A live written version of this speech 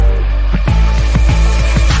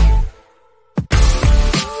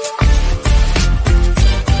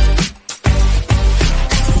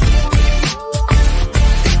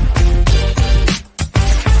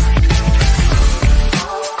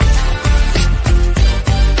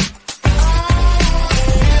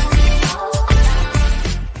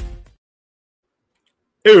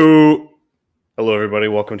Ew. Hello, everybody.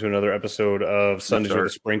 Welcome to another episode of Sundays with the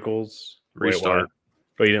Sprinkles. Restart.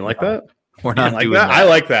 Wait, you didn't like that? We're not doing that? that. I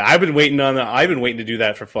like that. I've been waiting on that. I've been waiting to do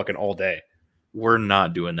that for fucking all day. We're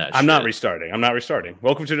not doing that. I'm not restarting.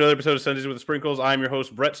 Welcome to another episode of Sundays with the Sprinkles. I'm your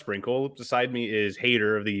host, Brett Sprinkle. Beside me is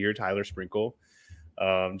Hater of the Year, Tyler Sprinkle.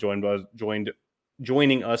 Joining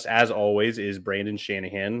us as always is Brandon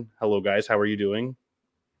Shanahan. Hello, guys. How are you doing?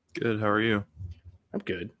 Good. How are you? I'm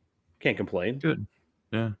good. Can't complain. Good.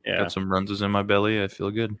 Yeah. Got some runses in my belly. I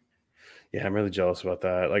feel good. Yeah, I'm really jealous about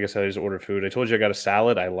that. Like I said, I just ordered food. I told you I got a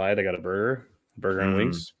salad. I lied. I got a burger and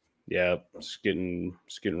wings. Yeah, it's getting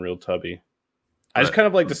real tubby. I just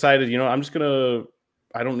kind of decided, I'm just gonna.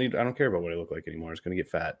 I don't care about what I look like anymore. I'm just gonna get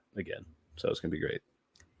fat again. So it's gonna be great.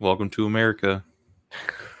 Welcome to America.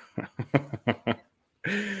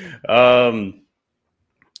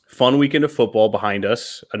 Fun weekend of football behind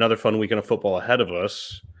us. Another fun weekend of football ahead of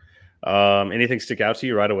us. Anything stick out to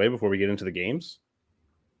you right away before we get into the games?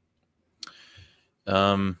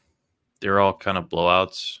 They're all kind of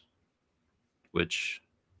blowouts, which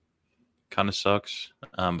kind of sucks.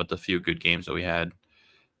 But the few good games that we had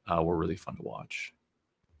were really fun to watch.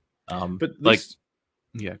 But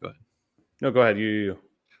yeah, go ahead. No, go ahead. You.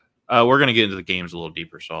 We're gonna get into the games a little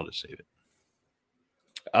deeper, so I'll just save it.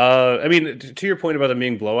 I mean, to your point about them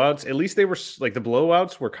being blowouts, at least they were the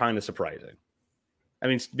blowouts were kind of surprising. I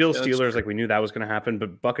mean, Bills Steelers, we knew that was going to happen,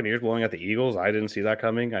 but Buccaneers blowing out the Eagles, I didn't see that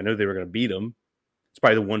coming. I knew they were going to beat them. It's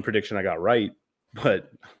probably the one prediction I got right,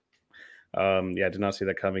 but I did not see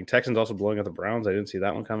that coming. Texans also blowing out the Browns. I didn't see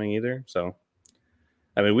that one coming either. So,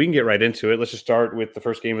 I mean, we can get right into it. Let's just start with the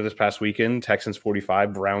first game of this past weekend, Texans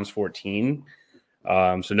 45, Browns 14.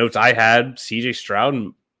 So notes I had, CJ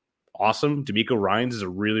Stroud, awesome. DeMeco Ryans is a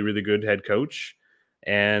really, really good head coach.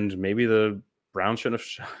 And maybe the Browns shouldn't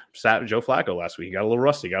have sat Joe Flacco last week. He got a little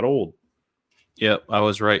rusty, got old. Yep, I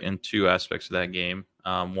was right in two aspects of that game.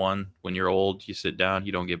 One, when you're old, you sit down,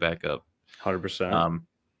 you don't get back up. 100%.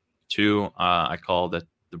 Two, I called that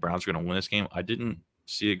the Browns were going to win this game. I didn't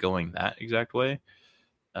see it going that exact way,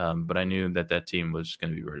 but I knew that team was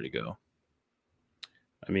going to be ready to go.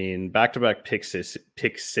 I mean, back-to-back pick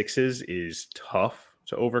sixes is tough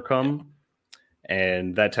to overcome.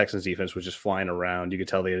 And that Texans defense was just flying around. You could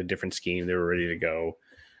tell they had a different scheme. They were ready to go.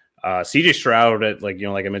 CJ Stroud, like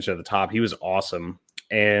I mentioned at the top, he was awesome.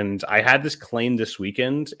 And I had this claim this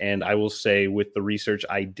weekend, and I will say with the research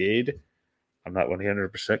I did, I'm not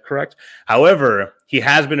 100% correct. However, he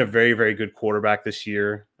has been a very, very good quarterback this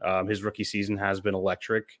year. His rookie season has been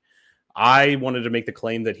electric. I wanted to make the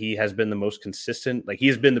claim that he has been the most consistent. He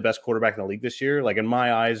has been the best quarterback in the league this year. In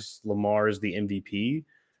my eyes, Lamar is the MVP.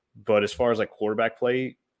 But as far as quarterback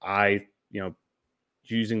play,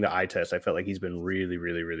 using the eye test, I felt like he's been really,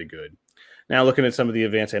 really, really good. Now, looking at some of the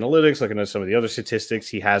advanced analytics, looking at some of the other statistics,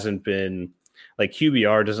 he hasn't been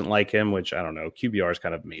QBR doesn't like him, which I don't know. QBR is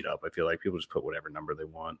kind of made up. I feel like people just put whatever number they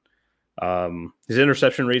want. His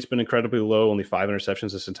interception rate's been incredibly low, only 5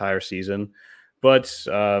 interceptions this entire season. But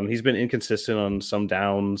he's been inconsistent on some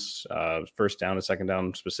downs, first down and second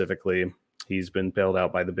down specifically. He's been bailed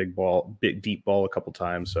out by the big deep ball a couple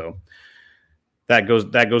times. So that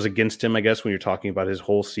goes against him, I guess, when you're talking about his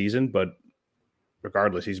whole season. But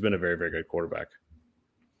regardless, he's been a very, very good quarterback.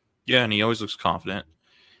 Yeah, and he always looks confident.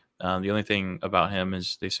 The only thing about him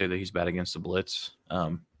is they say that he's bad against the blitz.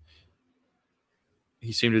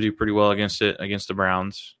 He seemed to do pretty well against the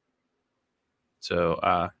Browns.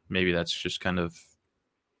 So maybe that's just kind of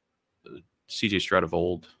CJ Stroud of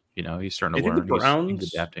old. He's starting to learn.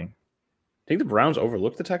 He's adapting. Think the Browns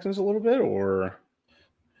overlooked the Texans a little bit, or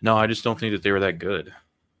no? I just don't think that they were that good.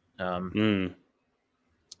 And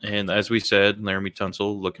as we said, Laramie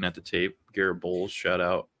Tunsil, looking at the tape, Garrett Bowles, shout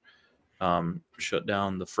out, shut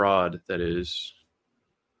down the fraud that is.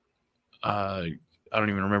 I don't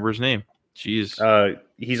even remember his name. Jeez.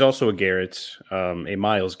 He's also a Garrett, a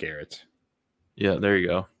Myles Garrett. Yeah, there you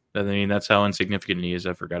go. I mean, that's how insignificant he is.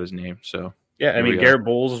 I forgot his name. So. Yeah, I mean, Garrett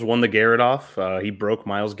Bowles won the Garrett off. He broke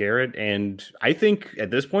Myles Garrett. And I think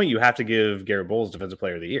at this point, you have to give Garrett Bowles Defensive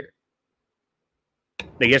Player of the Year.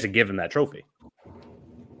 He has to give him that trophy.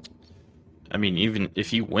 I mean, even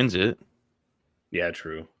if he wins it. Yeah,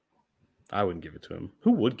 true. I wouldn't give it to him.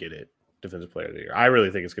 Who would get it? Defensive Player of the Year. I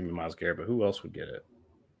really think it's going to be Myles Garrett, but who else would get it?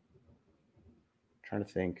 I'm trying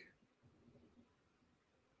to think.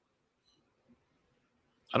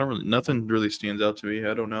 Nothing really stands out to me.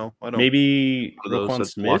 I don't know. Maybe Roquan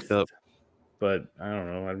Smith, but I don't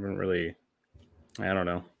know. I don't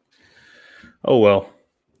know. Oh, well.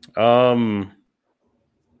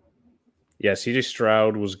 Yeah, CJ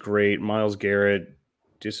Stroud was great. Myles Garrett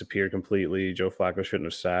disappeared completely. Joe Flacco shouldn't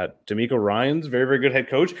have sat. DeMeco Ryans, very, very good head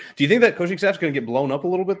coach. Do you think that coaching staff's going to get blown up a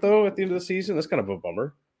little bit, though, at the end of the season? That's kind of a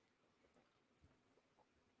bummer.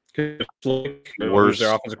 Who's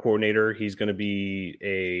their offensive coordinator? He's going to be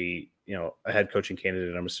a head coaching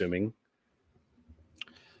candidate, I'm assuming.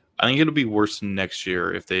 I think it'll be worse next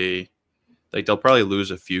year if they'll probably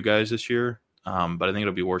lose a few guys this year. But I think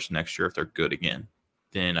it'll be worse next year if they're good again.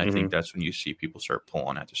 Then I think that's when you see people start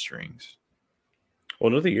pulling at the strings.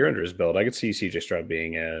 Well, another year under his belt, I could see CJ Stroud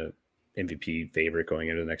being a MVP favorite going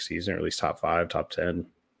into the next season, or at least top 5, top 10.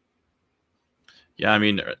 Yeah, I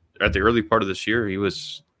mean, at the early part of this year, he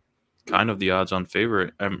was kind of the odds-on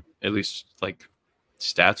favorite, at least like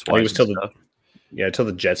stats-wise. Till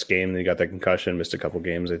the Jets game, then he got that concussion, missed a couple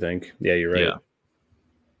games, I think. Yeah, you're right. Yeah.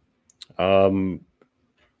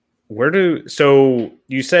 So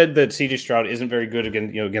you said that CJ Stroud isn't very good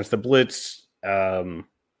against the blitz. The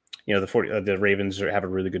Ravens have a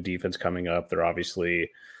really good defense coming up. They're obviously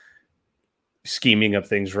scheming up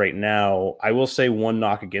things right now. I will say one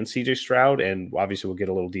knock against CJ Stroud, and obviously we'll get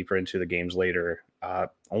a little deeper into the games later.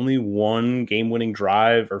 Only one game-winning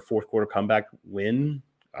drive or fourth quarter comeback win.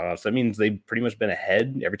 So that means they've pretty much been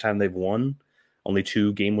ahead every time they've won. Only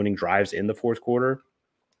 2 game-winning drives in the fourth quarter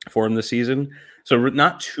for him this season. So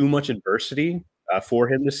not too much adversity for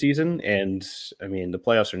him this season. And, I mean, the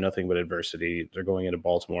playoffs are nothing but adversity. They're going into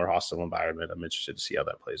Baltimore, hostile environment. I'm interested to see how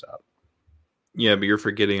that plays out. Yeah, but you're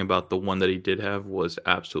forgetting about the one that he did have was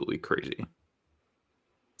absolutely crazy.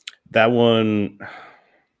 That one...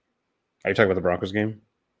 Are you talking about the Broncos game?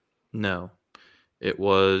 No. It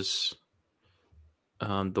was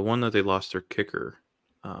the one that they lost their kicker.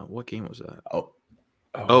 What game was that?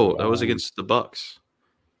 That was against the Bucks.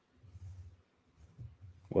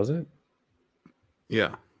 Was it?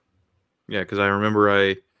 Yeah. Yeah, because I remember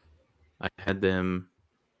I had them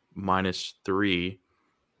 -3,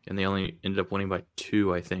 and they only ended up winning by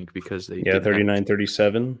 2, I think, because they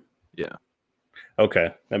 39-37. Yeah.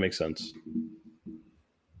 Okay, that makes sense.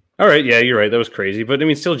 All right, yeah, you're right. That was crazy, but I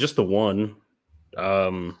mean, still just the one.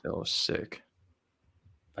 That was sick.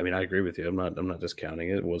 I mean, I agree with you. I'm not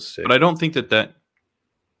discounting it. It was sick, but I don't think that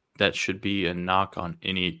should be a knock on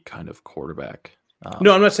any kind of quarterback.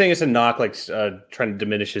 No, I'm not saying it's a knock, like trying to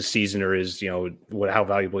diminish his season or his, how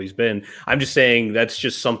valuable he's been. I'm just saying that's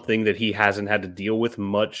just something that he hasn't had to deal with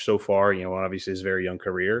much so far. Obviously his very young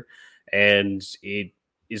career, and it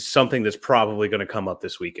is something that's probably going to come up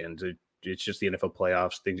this weekend. It's just the NFL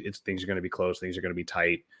playoffs. Things are going to be close. Things are going to be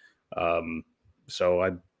tight. So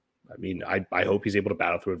I hope he's able to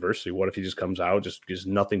battle through adversity. What if he just comes out, just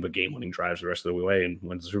nothing but game-winning drives the rest of the way and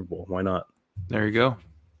wins the Super Bowl? Why not? There you go.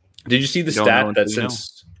 Did you see the stat that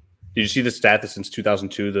since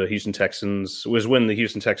 2002, the Houston Texans was when the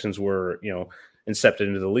Houston Texans were, incepted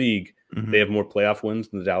into the league, they have more playoff wins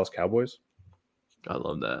than the Dallas Cowboys? I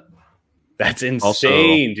love that. That's insane, also,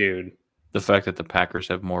 dude. The fact that the Packers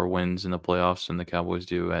have more wins in the playoffs than the Cowboys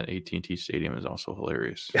do at AT&T Stadium is also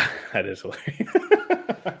hilarious. That is hilarious.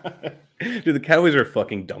 Dude, the Cowboys are a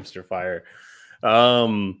fucking dumpster fire.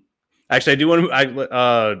 Actually, I do want to. I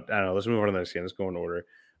don't know. Let's move on to the next game. Let's go in order.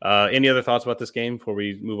 Any other thoughts about this game before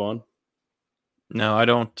we move on? No, I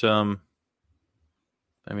don't.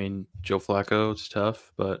 I mean, Joe Flacco, it's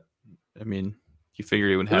tough, but I mean, you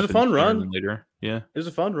figured it would happen. It was a fun run later. Yeah, it was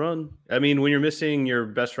a fun run. I mean, when you're missing your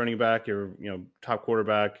best running back, your top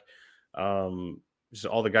quarterback, just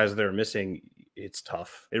all the guys that are missing, it's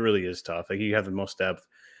tough. It really is tough. Like, you have the most depth.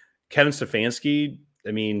 Kevin Stefanski,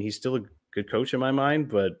 I mean, he's still a good coach in my mind,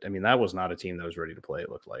 but I mean, that was not a team that was ready to play. It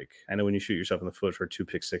looked like. I know when you shoot yourself in the foot for 2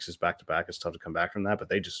 pick sixes back to back, it's tough to come back from that. But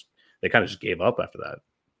they kind of just gave up after that.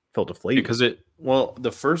 Felt deflated because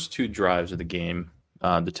the first 2 drives of the game,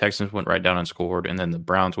 the Texans went right down and scored, and then the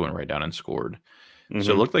Browns went right down and scored. Mm-hmm.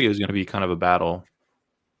 So it looked like it was going to be kind of a battle.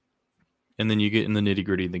 And then you get in the nitty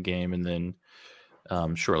gritty of the game, and then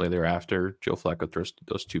shortly thereafter, Joe Flacco throws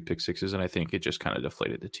those 2 pick sixes, and I think it just kind of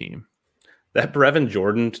deflated the team. That Brevin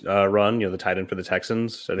Jordan run, the tight end for the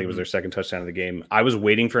Texans, I think it was their second touchdown of the game. I was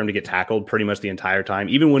waiting for him to get tackled pretty much the entire time.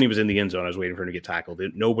 Even when he was in the end zone, I was waiting for him to get tackled.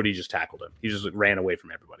 Nobody just tackled him. He just ran away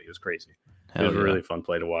from everybody. It was crazy. It was a really fun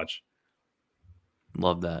play to watch.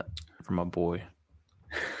 Love that from my boy.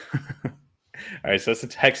 All right, so that's the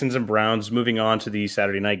Texans and Browns. Moving on to the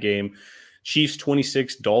Saturday night game. Chiefs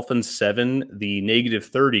 26, Dolphins 7, the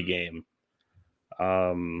 -30 game.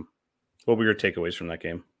 What were your takeaways from that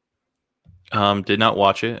game? Did not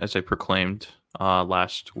watch it, as I proclaimed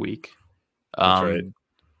last week. That's right.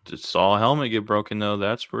 Just saw a helmet get broken, though.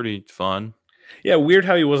 That's pretty fun. Yeah, weird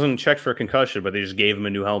how he wasn't checked for a concussion, but they just gave him a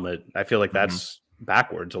new helmet. I feel like that's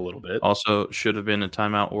backwards a little bit. Also, should have been a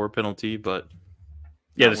timeout or a penalty, but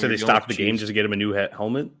Yeah, they said they stopped the game just to get him a new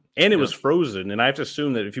helmet. And it was frozen. And I have to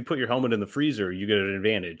assume that if you put your helmet in the freezer, you get an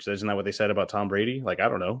advantage. Isn't that what they said about Tom Brady? Like, I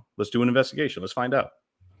don't know. Let's do an investigation. Let's find out.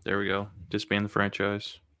 There we go. Disband the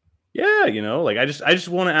franchise. Yeah, like I just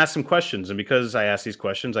want to ask some questions. And because I ask these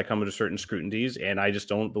questions, I come into certain scrutinies. And I just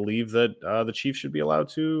don't believe that the Chiefs should be allowed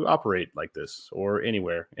to operate like this or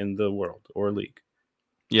anywhere in the world or league.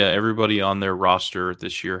 Yeah, everybody on their roster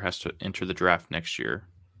this year has to enter the draft next year.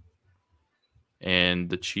 And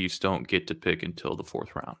the Chiefs don't get to pick until the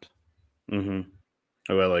 4th round. Mm-hmm.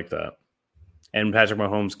 Oh, I like that. And Patrick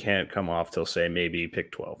Mahomes can't come off till, say, maybe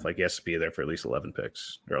pick 12. Like, he has to be there for at least 11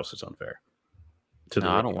 picks, or else it's unfair.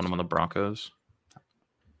 I don't want him on the Broncos.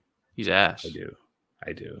 He's ass.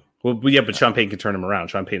 I do. Well, yeah, but Sean Payton can turn him around.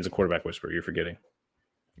 Sean Payton's a quarterback whisperer. You're forgetting.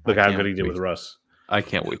 Look how good he did with Russ. I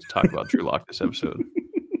can't wait to talk about Drew Lock this episode.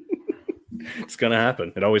 It's going to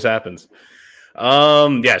happen. It always happens.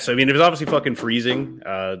 Yeah, so I mean, it was obviously fucking freezing.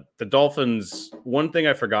 The Dolphins, one thing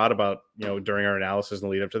I forgot about, during our analysis and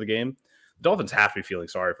the lead up to the game, the Dolphins have to be feeling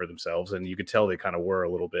sorry for themselves, and you could tell they kind of were a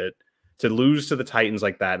little bit. To lose to the Titans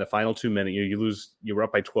like that in the final 2 minutes, you were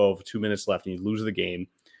up by 12, 2 minutes left, and you lose the game,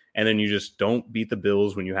 and then you just don't beat the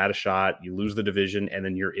Bills when you had a shot, you lose the division, and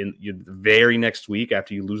then you're the very next week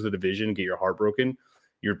after you lose the division, get your heart broken,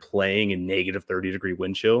 you're playing in negative 30-degree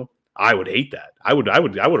wind chill. I would hate that. I would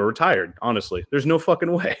have retired, honestly. There's no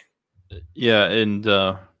fucking way. Yeah, and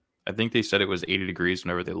I think they said it was 80 degrees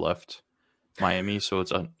whenever they left Miami, so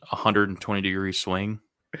it's a 120-degree swing.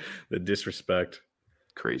 The disrespect.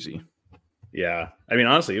 Crazy. Yeah. I mean,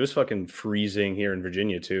 honestly, it was fucking freezing here in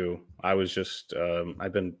Virginia, too. I was just,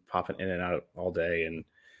 I've been popping in and out all day, and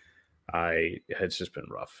it's just been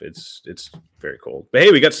rough. It's very cold. But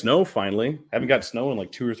hey, we got snow finally. Haven't got snow in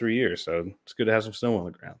like 2 or 3 years, so it's good to have some snow on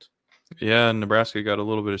the ground. Yeah, Nebraska got a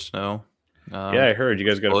little bit of snow. Yeah, I heard you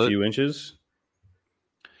guys got a few inches.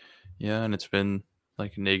 Yeah, and it's been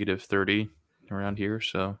like negative 30 around here.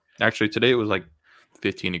 So actually today it was like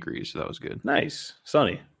 15 degrees, so that was good. Nice.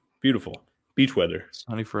 Sunny. Beautiful. Beach weather.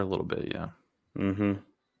 Sunny for a little bit, yeah. Mm-hmm.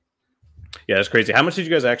 Yeah, that's crazy. How much did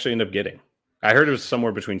you guys actually end up getting? I heard it was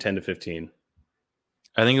somewhere between 10 to 15.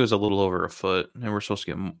 I think it was a little over a foot, and we're supposed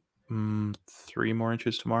to get 3 more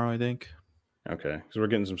inches tomorrow, I think. Okay, because we're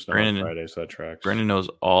getting some snow on Friday, so that tracks. Brandon knows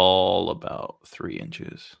all about 3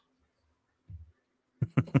 inches.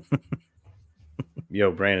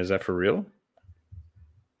 Yo, Brandon, is that for real?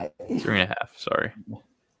 3.5, sorry.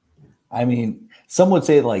 I mean, some would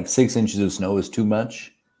say like 6 inches of snow is too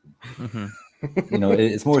much. Mm-hmm.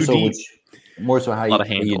 It's more so how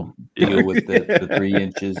you deal with the 3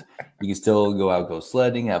 inches. You can still go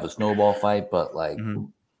sledding, have a snowball fight, but like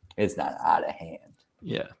it's not out of hand.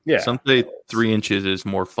 Yeah. Some say 3 inches is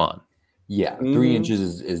more fun. Yeah, 3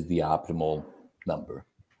 inches is the optimal number.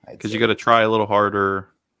 Because you got to try a little harder.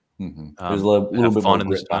 Mm-hmm. There's a little bit more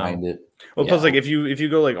grit behind it. Well, plus, like if you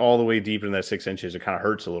go like all the way deep in that 6 inches, it kind of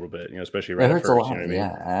hurts a little bit, especially right at first. It hurts a lot.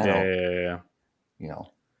 Yeah.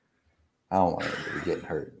 I don't want anybody getting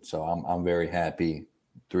hurt, so I'm very happy.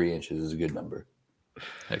 3 inches is a good number.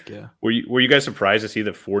 Heck yeah. Were you guys surprised to see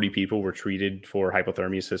that 40 people were treated for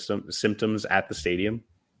hypothermia symptoms at the stadium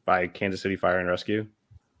by Kansas City Fire and Rescue?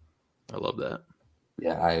 I love that.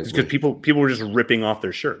 Yeah, because people were just ripping off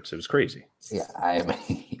their shirts. It was crazy. Yeah,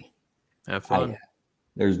 have fun.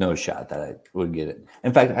 There's no shot that I would get it.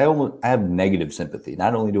 In fact, I have negative sympathy.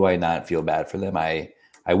 Not only do I not feel bad for them, I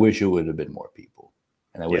wish it would have been more people,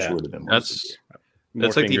 and I wish it would have been more. That's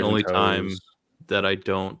like the only time that I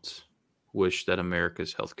don't wish that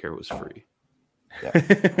America's healthcare was free. Yeah.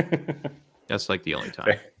 That's like the only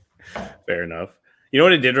time. Fair enough. You know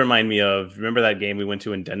what it did remind me of? Remember that game we went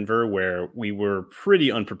to in Denver where we were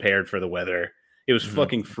pretty unprepared for the weather? It was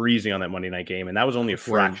fucking freezing on that Monday night game, and that was only a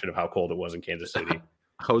fraction of how cold it was in Kansas City.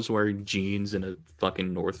 I was wearing jeans and a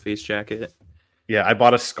fucking North Face jacket. Yeah, I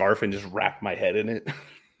bought a scarf and just wrapped my head in it.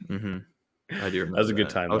 Mm-hmm. I do remember that was a good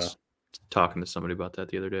time, I was talking to somebody about that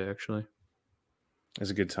the other day, actually. It was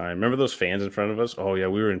a good time. Remember those fans in front of us? Oh, yeah,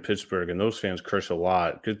 we were in Pittsburgh, and those fans curse a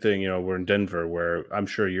lot. Good thing, we're in Denver, where I'm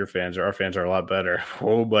sure our fans are a lot better.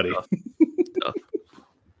 Oh, buddy. Tough.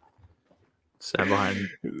 Sat behind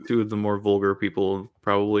 2 of the more vulgar people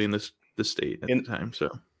probably in this state at the time. So,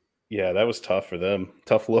 yeah, that was tough for them.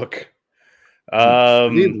 Tough look.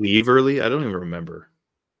 Did they leave early? I don't even remember.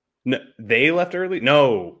 No, they left early?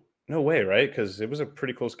 No way, right? Because it was a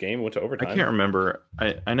pretty close game. It went to overtime. I can't remember.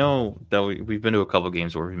 I know that we've been to a couple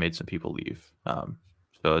games where we made some people leave.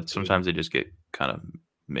 So sometimes they just get kind of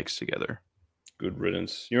mixed together. Good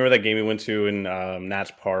riddance. You remember that game we went to in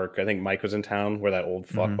Nats Park? I think Mike was in town where that old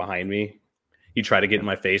fuck behind me. He tried to get in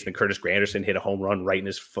my face, and Curtis Granderson hit a home run right in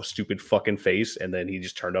his stupid fucking face, and then he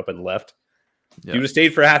just turned up and left. Yep. He would have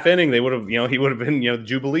stayed for half inning. They would have, he would have been,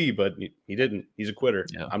 Jubilee, but he didn't. He's a quitter.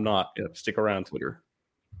 Yeah. I'm not. Yep. Stick around. Quitter.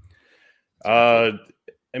 I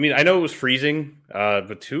know it was freezing,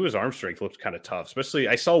 but his arm strength looked kind of tough. Especially,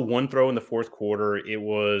 I saw one throw in the fourth quarter. It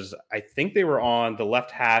was, I think they were on the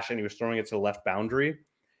left hash, and he was throwing it to the left boundary,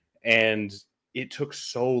 and it took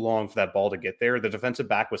so long for that ball to get there. The defensive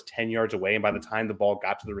back was 10 yards away, and by the time the ball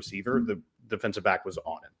got to the receiver, the defensive back was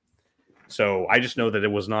on him. So I just know that it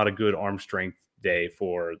was not a good arm strength day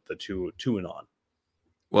for the two and on.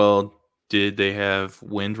 Well, did they have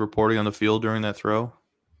wind reporting on the field during that throw?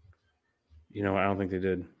 I don't think they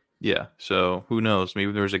did. Yeah, so who knows?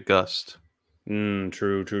 Maybe there was a gust.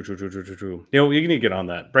 True. You need to get on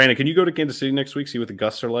that. Brandon, can you go to Kansas City next week, see what the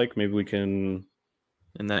gusts are like? Maybe we can...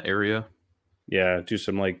 In that area? Yeah, do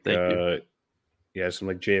some some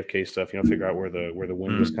JFK stuff, figure out where the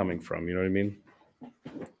wind was coming from, you know what I mean?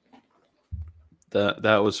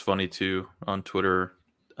 That was funny too on Twitter.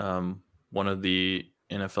 One of the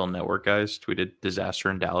NFL Network guys tweeted disaster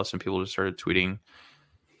in Dallas, and people just started tweeting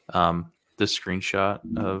the screenshot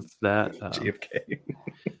of that. JFK.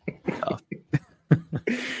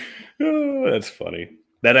 Oh, that's funny.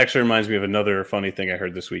 That actually reminds me of another funny thing I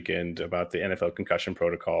heard this weekend about the NFL concussion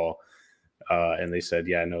protocol. And they said,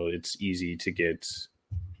 yeah, no, it's easy to get.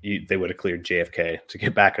 They would have cleared JFK to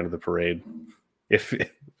get back into the parade if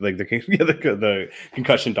the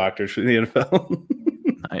concussion doctors for the NFL.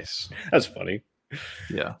 Nice, that's funny.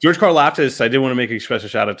 Yeah, George Karlaftis, I did want to make a special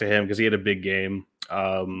shout out to him because he had a big game.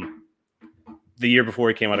 The year before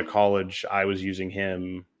he came out of college, I was using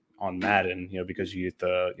him on Madden, because you get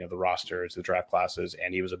the rosters, the draft classes,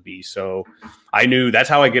 and he was a beast. So I knew that's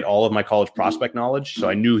how I get all of my college prospect knowledge. So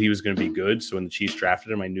I knew he was going to be good. So when the Chiefs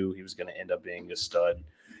drafted him, I knew he was going to end up being a stud.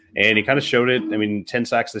 And he kind of showed it. 10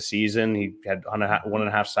 sacks this season. He had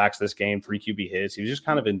 1.5 sacks this game, 3 QB hits. He was just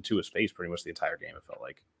kind of into his face pretty much the entire game, it felt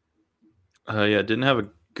like. Yeah, didn't have a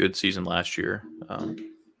good season last year.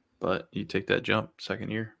 But you take that jump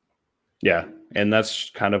second year. Yeah, and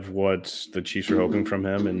that's kind of what the Chiefs were hoping from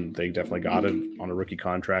him, and they definitely got it on a rookie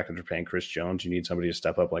contract after paying Chris Jones. You need somebody to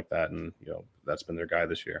step up like that, and that's been their guy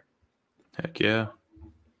this year. Heck yeah.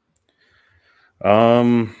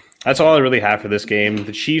 That's all I really have for this game.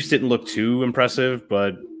 The Chiefs didn't look too impressive,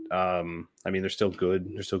 but they're still good.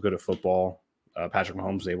 They're still good at football. Patrick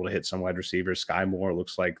Mahomes was able to hit some wide receivers. Sky Moore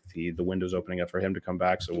looks like the window's opening up for him to come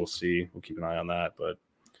back, so we'll see. We'll keep an eye on that, but.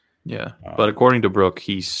 Yeah, but according to Brooke,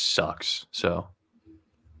 he sucks. So,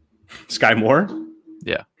 Sky Moore?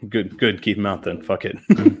 Yeah. Good. Keep him out then. Fuck it.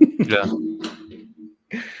 Yeah.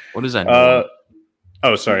 What is that?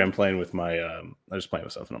 Sorry. I'm playing with my I'm just playing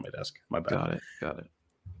with something on my desk. My bad. Got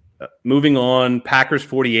it. Moving on, Packers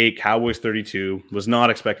 48, Cowboys 32. Was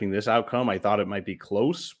not expecting this outcome. I thought it might be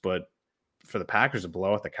close, but for the Packers to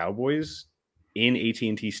blow out the Cowboys in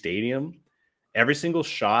AT&T Stadium, every single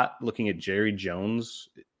shot looking at Jerry Jones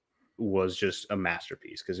was just a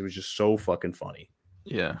masterpiece because it was just so fucking funny.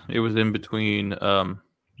 Yeah, it was in between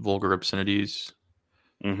vulgar obscenities.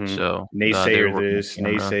 Mm-hmm. So naysayer this,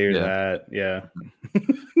 naysayer that. Yeah.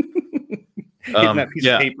 Hitting that piece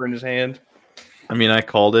of paper in his hand. I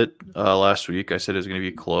called it last week. I said it was going to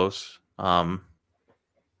be close. Didn't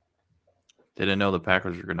know the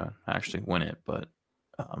Packers were going to actually win it, but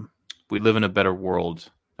we live in a better world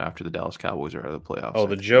after the Dallas Cowboys are out of the playoffs. Oh,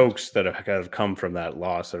 the jokes that have come from that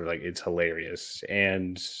loss are it's hilarious.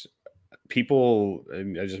 And people,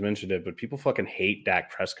 I just mentioned it, but people fucking hate Dak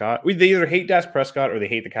Prescott. They either hate Dak Prescott or they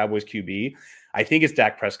hate the Cowboys QB. I think it's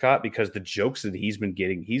Dak Prescott because the jokes that he's been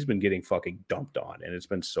getting fucking dumped on, and it's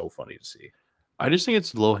been so funny to see. I just think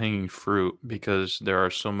it's low-hanging fruit because there are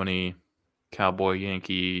so many Cowboy,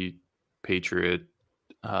 Yankee, Patriot,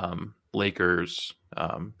 Lakers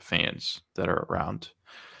fans that are around.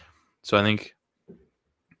 So I think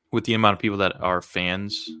with the amount of people that are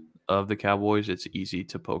fans of the Cowboys, it's easy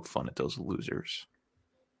to poke fun at those losers.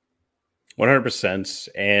 100%.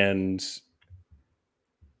 And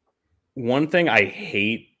one thing I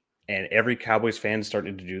hate, and every Cowboys fan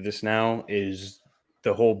starting to do this now, is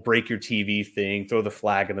the whole break your TV thing, throw the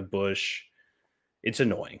flag in the bush. It's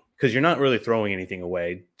annoying because you're not really throwing anything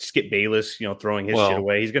away. Skip Bayless, throwing his shit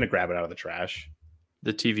away. He's going to grab it out of the trash.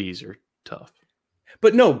 The TVs are tough.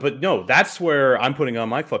 But no, that's where I'm putting on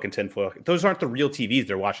my fucking 10-foot. Those aren't the real TVs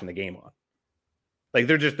they're watching the game on. Like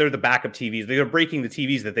they're the backup TVs. They're breaking the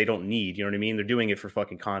TVs that they don't need. You know what I mean? They're doing it for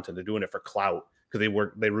fucking content. They're doing it for clout because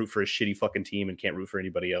they root for a shitty fucking team and can't root for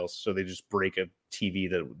anybody else. So they just break a TV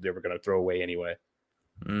that they were going to throw away anyway.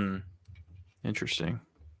 Interesting.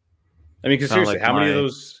 Because seriously, how many of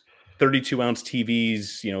those 32-ounce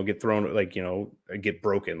TVs, get thrown, get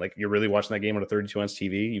broken. Like, you're really watching that game on a 32-ounce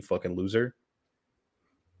TV, you fucking loser.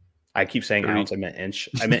 I keep saying ounce, I meant inch.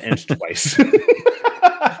 I meant inch twice.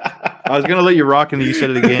 I was going to let you rock, and you said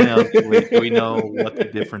it again. We know what the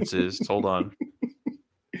difference is. Hold on.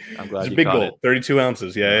 I'm glad you big caught goal. it. 32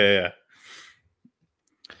 ounces. Yeah.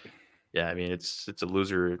 Yeah, I mean, it's a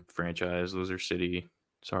loser franchise, loser city.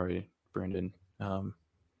 Sorry, Brandon.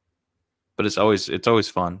 But it's always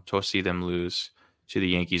fun to see them lose, see the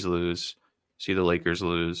Yankees lose, see the Lakers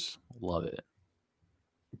lose. Love it.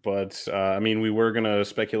 But, we were going to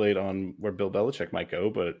speculate on where Bill Belichick might go,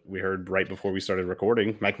 but we heard right before we started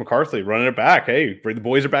recording, Mike McCarthy running it back. Hey, the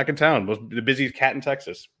boys are back in town. The busiest cat in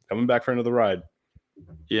Texas. Coming back for another ride.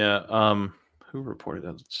 Yeah. Who reported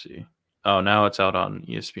that? Let's see. Oh, now it's out on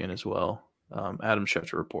ESPN as well. Adam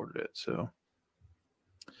Schefter reported it. So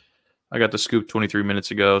I got the scoop 23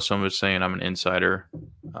 minutes ago. Someone was saying I'm an insider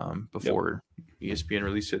before ESPN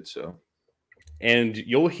released it. So. And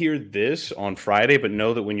you'll hear this on Friday, but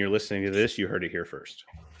know that when you're listening to this, you heard it here first.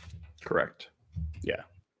 Correct. Yeah.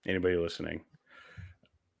 Anybody listening?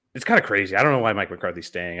 It's kind of crazy. I don't know why Mike McCarthy's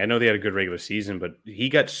staying. I know they had a good regular season, but he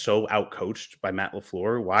got so outcoached by Matt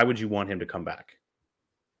LaFleur. Why would you want him to come back?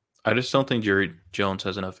 I just don't think Jerry Jones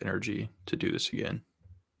has enough energy to do this again.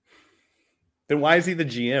 Then why is he the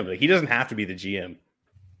GM? Like, he doesn't have to be the GM.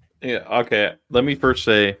 Yeah. Okay. Let me first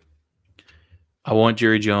say, I want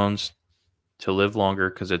Jerry Jones to live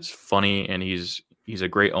longer because it's funny and he's a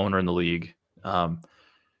great owner in the league. But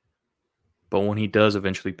when he does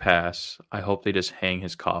eventually pass, I hope they just hang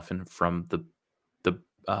his coffin from the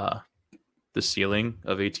ceiling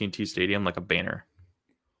of AT&T Stadium like a banner.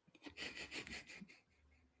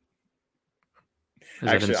 Is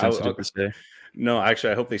that insensitive to say? No,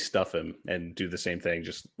 actually, I hope they stuff him and do the same thing,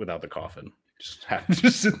 just without the coffin. Just have to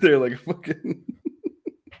just sit there like a fucking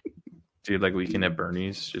dude, like Weekend at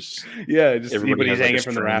Bernie's. Just everybody's hanging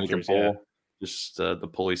from the rafters. Yeah. Just the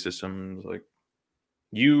pulley system, like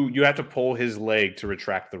you have to pull his leg to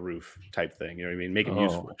retract the roof, type thing. You know what I mean? Make him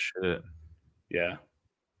useful. Shit. Yeah,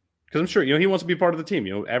 because I'm sure he wants to be part of the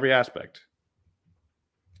team. Every aspect.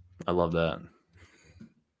 I love that.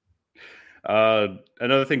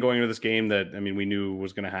 Another thing going into this game that we knew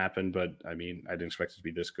was going to happen, but I didn't expect it to be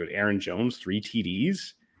this good. Aaron Jones, 3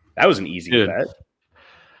 TDs. That was an easy bet.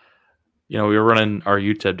 We were running our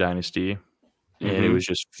UTEP dynasty, and it was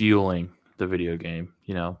just fueling the video game.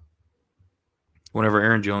 Whenever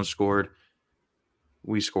Aaron Jones scored,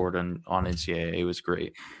 we scored on NCAA. It was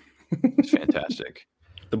great. It was fantastic.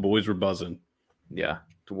 The boys were buzzing. Yeah,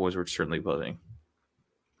 the boys were certainly buzzing.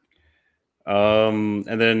 And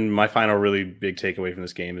then my final really big takeaway from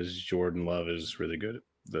this game is Jordan Love is really good at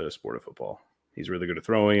the sport of football. He's really good at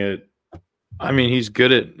throwing it. He's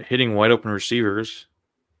good at hitting wide open receivers.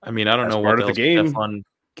 I don't know what else Stephon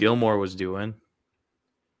Gilmore was doing.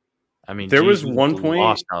 There was one point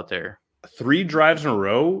lost out there. 3 drives in a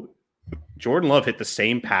row. Jordan Love hit the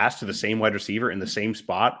same pass to the same wide receiver in the same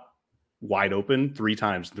spot, wide open 3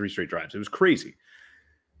 times, 3 straight drives. It was crazy.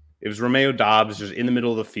 It was Romeo Doubs just in the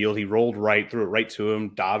middle of the field. He rolled right, threw it right to him.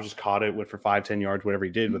 Doubs just caught it, went for 5-10 yards, whatever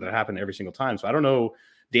he did, but that happened every single time. So I don't know.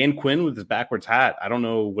 Dan Quinn with his backwards hat, I don't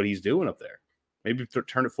know what he's doing up there. Maybe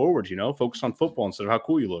turn it forward, focus on football instead of how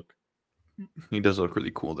cool you look. He does look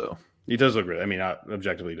really cool, though. He does look really,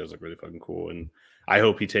 objectively, he does look really fucking cool. And I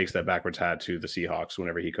hope he takes that backwards hat to the Seahawks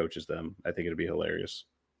whenever he coaches them. I think it'd be hilarious.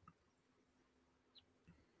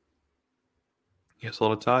 He has a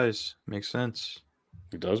lot of ties. Makes sense.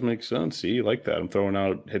 It does make sense. See, you like that. I'm throwing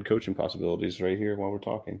out head coaching possibilities right here while we're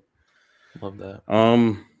talking. Love that.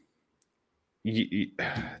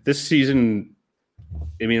 This season,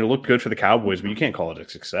 it looked good for the Cowboys, but you can't call it a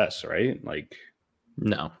success, right?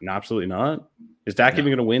 No, absolutely not. Is Dak even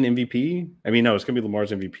going to win MVP? No, it's going to be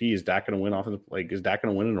Lamar's MVP. Is Dak going to win is Dak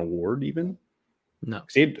going to win an award even? No.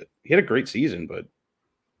 He had a great season, but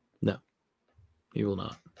no, he will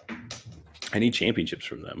not. I need championships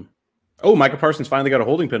from them. Oh, Micah Parsons finally got a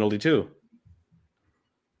holding penalty too.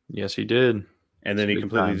 Yes, he did. And then he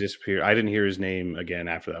completely disappeared. I didn't hear his name again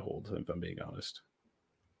after that hold, if I'm being honest.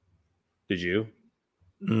 Did you?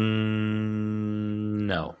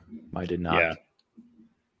 No, I did not. Yeah.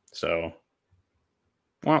 So,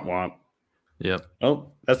 womp womp. Yep.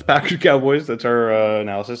 Oh, that's the Packers Cowboys. That's our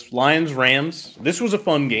analysis. Lions Rams. This was a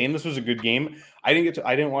fun game. This was a good game. I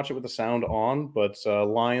didn't watch it with the sound on, but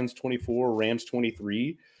Lions 24, Rams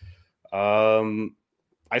 23.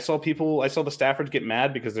 I saw the Staffords get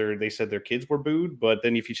mad because they said their kids were booed, but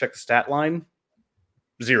then if you check the stat line,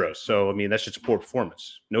 0. So that's just a poor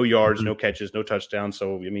performance. No yards, no catches, no touchdowns.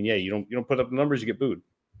 So you don't put up the numbers, you get booed.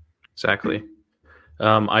 Exactly.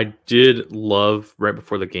 I did love right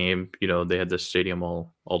before the game. They had the stadium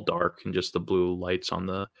all dark and just the blue lights on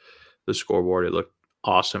the scoreboard. It looked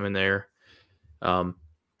awesome in there.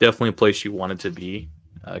 Definitely a place you wanted to be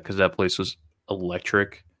because that place was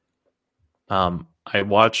electric. I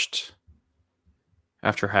watched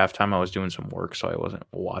after halftime. I was doing some work, so I wasn't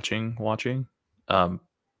watching. But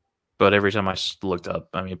every time I looked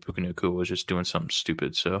up, Puca Nacua was just doing something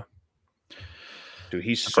stupid. So, dude,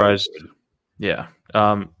 he's surprised. So good. Yeah.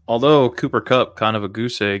 Although Cooper Kupp, kind of a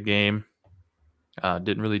goose egg game,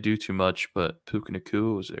 didn't really do too much, but Puca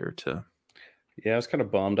Nacua was there to. Yeah, I was kind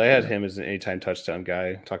of bummed. I had him as an anytime touchdown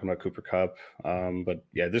guy, talking about Cooper Kupp. But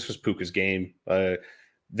yeah, this was Puca's game.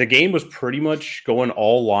 The game was pretty much going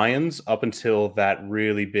all Lions up until that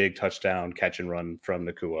really big touchdown catch and run from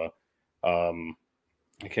Nacua.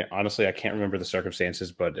 I can't remember the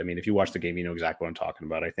circumstances, but if you watch the game, you know exactly what I'm talking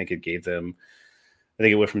about. I think it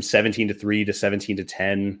went from 17-3 to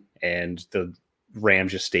 17-10, and the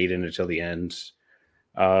Rams just stayed in until the end.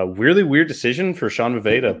 Really weird decision for Sean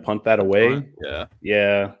McVay to punt that away. Yeah.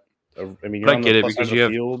 You're I get it because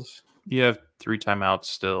you have 3 timeouts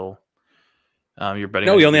still. You're betting.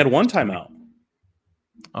 No, he only had 1 timeout.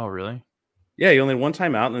 Oh, really? Yeah, he only had 1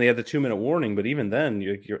 timeout, and then they had the 2-minute warning. But even then,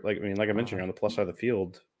 you're like I mentioned, you're on the plus side of the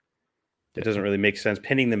field. It doesn't really make sense.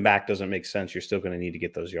 Pinning them back doesn't make sense. You're still going to need to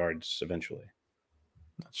get those yards eventually.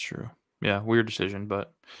 That's true. Yeah, weird decision,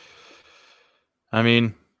 but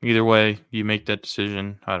either way, you make that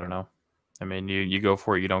decision. I don't know. You go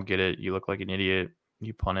for it, you don't get it, you look like an idiot.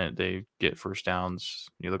 You punt it, they get first downs,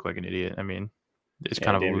 you look like an idiot. It's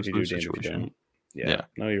kind of a lose-lose situation. Yeah,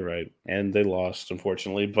 no, you're right. And they lost,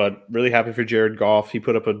 unfortunately, but really happy for Jarred Goff. He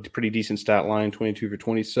put up a pretty decent stat line, 22 for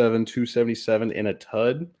 27, 277 in a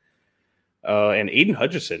tud. And Aiden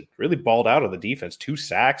Hutchinson really balled out of the defense. 2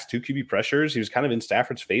 sacks, 2 QB pressures. He was kind of in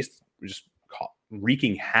Stafford's face, just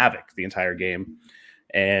wreaking havoc the entire game.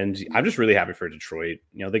 And I'm just really happy for Detroit.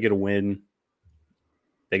 They get a win.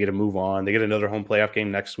 They get to move on. They get another home playoff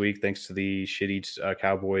game next week thanks to the shitty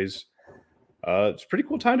Cowboys. It's a pretty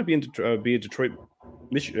cool time to be a Detroit,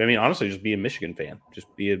 Michigan. Honestly, just be a Michigan fan.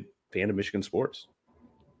 Just be a fan of Michigan sports.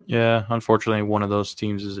 Yeah, unfortunately, one of those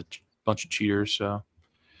teams is a bunch of cheaters, so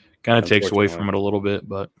kind of takes away from it a little bit.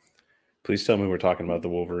 But please tell me we're talking about the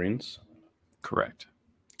Wolverines. Correct.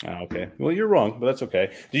 Okay. Well, you're wrong, but that's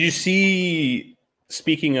okay. Did you see?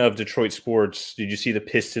 Speaking of Detroit sports, did you see the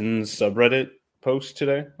Pistons subreddit post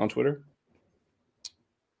today on Twitter?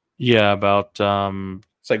 Yeah, about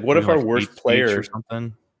it's like, what if our worst player or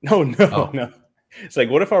something? No. It's like,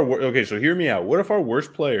 what if okay, so hear me out. What if our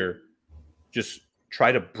worst player just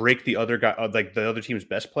try to break the other guy, like the other team's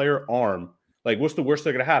best player arm? Like, what's the worst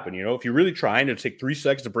that's going to happen? If you're really trying to take 3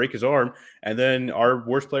 seconds to break his arm, and then our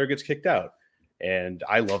worst player gets kicked out. And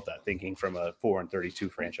I love that thinking from a 4-32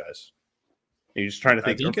 franchise. You're just trying to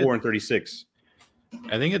think from 4-36.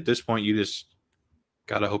 I think at this point, you just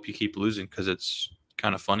gotta hope you keep losing because it's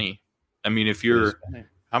kind of funny. If you're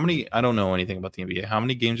how many? I don't know anything about the NBA. How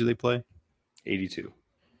many games do they play? 82.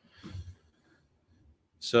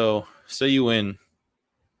 So, say you win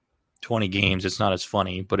 20 games, it's not as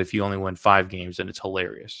funny. But if you only win 5 games, then it's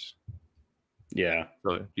hilarious. Yeah.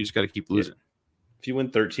 So you just got to keep losing. If you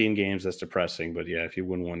win 13 games, that's depressing. But yeah, if you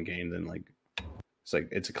win 1 game, then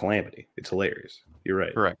it's a calamity. It's hilarious. You're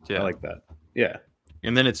right. Correct. Yeah. I like that. Yeah.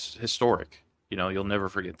 And then it's historic. You'll never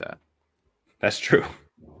forget that. That's true.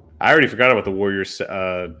 I already forgot about the Warriors.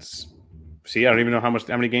 See, I don't even know how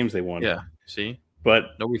many games they won. Yeah. See?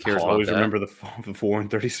 But nobody cares. I'll always remember the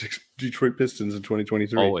 4-36 Detroit Pistons in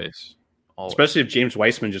 2023. Always. Especially if James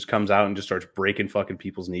Weissman just comes out and just starts breaking fucking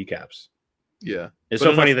people's kneecaps. Yeah. It's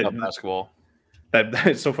so funny that basketball.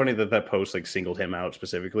 It's so funny that post singled him out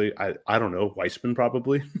specifically. I don't know, Weissman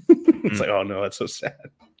probably. It's like, oh no, that's so sad.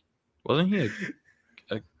 Wasn't he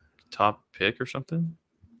a top pick or something?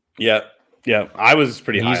 Yeah. I was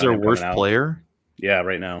pretty high. He's their worst player. Yeah,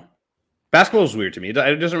 right now. Basketball is weird to me. It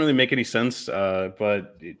doesn't really make any sense.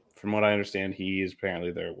 But from what I understand, he is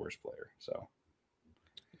apparently their worst player. So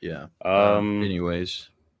yeah. Anyways,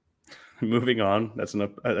 moving on. That's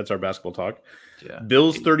our basketball talk. Yeah.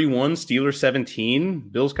 Bills 31, Steelers 17.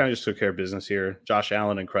 Bills kind of just took care of business here. Josh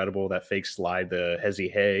Allen, incredible. That fake slide, the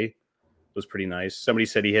Hezzy Hay was pretty nice. Somebody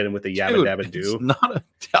said he hit him with the Yabba Dabba Doo.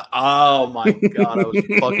 Oh my God. I was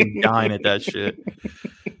fucking dying at that shit.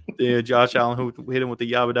 Yeah, Josh Allen who hit him with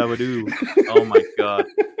the Yabba Dabba Doo. Oh my God.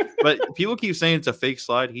 But people keep saying it's a fake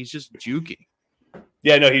slide. He's just juking.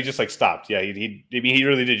 Yeah, no, he just stopped. Yeah, he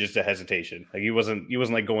really did just a hesitation. He wasn't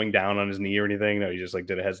going down on his knee or anything. No, he just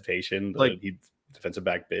did a hesitation. He defensive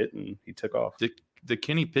back bit and he took off. The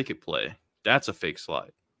Kenny Pickett play, that's a fake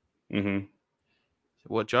slide. Mm-hmm.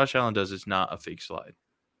 What Josh Allen does is not a fake slide.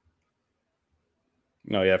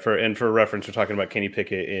 No, yeah. For reference, we're talking about Kenny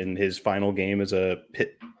Pickett in his final game as a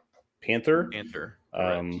Panther.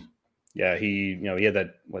 Yeah, he had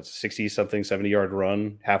that 60-something, 70-yard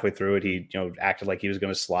run. Halfway through it, he acted like he was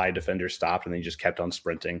going to slide. Defender stopped, and then he just kept on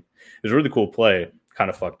sprinting. It was a really cool play. Kind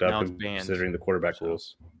of fucked up considering the quarterback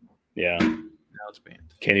rules. Yeah, now it's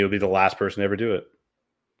banned. Kenny will be the last person to ever do it.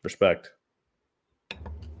 Respect.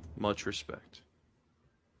 Much respect.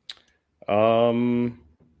 Von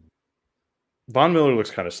Miller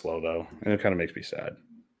looks kind of slow though, and it kind of makes me sad.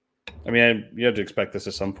 I mean, you have to expect this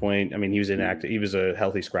at some point. I mean, he was inactive. He was a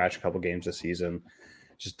healthy scratch a couple games this season.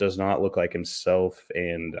 Just does not look like himself,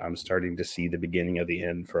 and I'm starting to see the beginning of the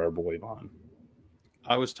end for our boy Von.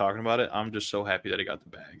 I was talking about it. I'm just so happy that he got the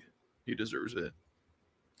bag. He deserves it.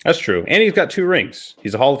 That's true. And he's got 2 rings.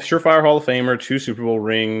 He's a surefire Hall of Famer, 2 Super Bowl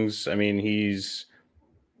rings. I mean,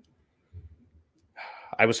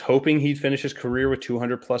 I was hoping he'd finish his career with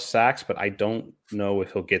 200-plus sacks, but I don't know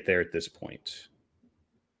if he'll get there at this point.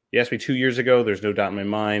 He asked me 2 years ago. There's no doubt in my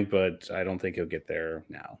mind, but I don't think he'll get there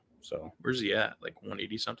now. So where's he at? Like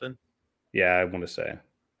 180 something? Yeah, I want to say.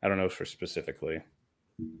 I don't know for specifically.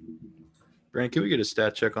 Brandon, can we get a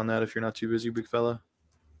stat check on that if you're not too busy, big fella?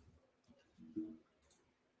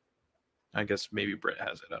 I guess maybe Brett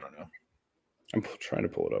has it. I don't know. I'm trying to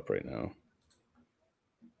pull it up right now.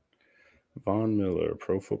 Von Miller,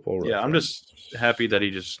 Pro Football Reference. Yeah, I'm just happy that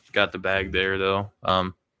he just got the bag there, though.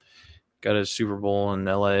 Got his Super Bowl in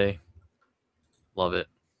LA. Love it.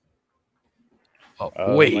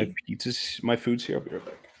 Oh, wait. My food's here. I'll be right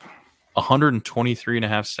back.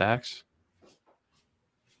 123.5 sacks?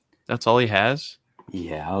 That's all he has?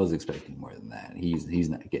 Yeah, I was expecting more than that. He's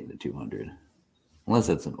not getting to 200. Unless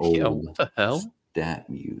that's an old what the hell? stat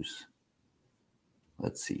muse.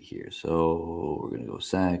 Let's see here. So we're going to go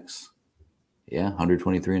sacks. Yeah,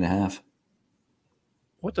 123.5.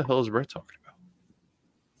 What the hell is Brett talking about?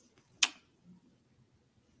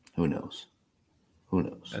 Who knows?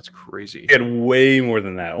 That's crazy. He had way more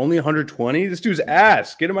than that. Only 120? This dude's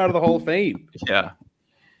ass. Get him out of the Hall of Fame. Yeah.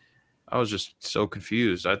 I was just so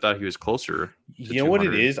confused. I thought he was closer. You know what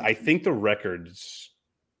it is? I think the record's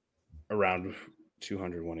around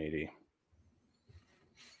 200, 180.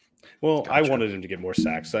 Well, gotcha. I wanted him to get more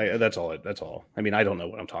sacks. That's all. I mean, I don't know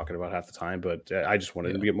what I'm talking about half the time, but I just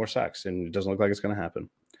wanted him to get more sacks, and it doesn't look like it's going to happen.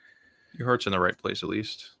 Your heart's in the right place, at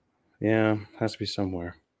least. Yeah, has to be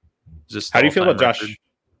somewhere. How do you feel about Josh? Record?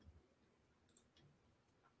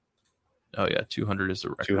 Oh, yeah, 200 is the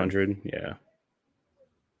record. 200, yeah.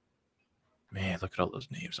 Man, look at all those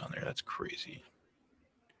names on there. That's crazy.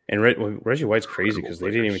 And Reggie White's crazy because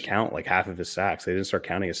they didn't even count like half of his sacks. They didn't start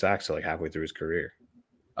counting his sacks till like halfway through his career.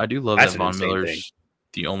 I do love that Von Miller's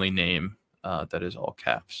the only name that is all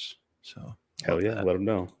caps. So hell yeah, let him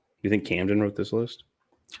know. You think Camden wrote this list?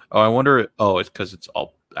 Oh, I wonder. Oh, it's because it's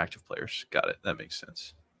all active players. Got it. That makes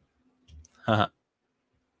sense. How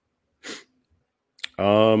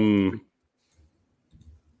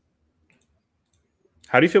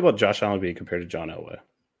do you feel about Josh Allen being compared to John Elway?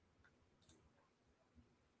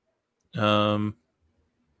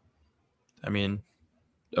 I mean,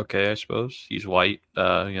 okay, I suppose he's white. He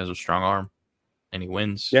has a strong arm, and he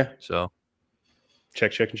wins. Yeah. So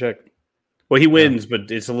check. Well, he wins,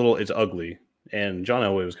 but it's ugly. And John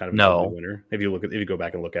Elway was kind of an ugly winner. If you go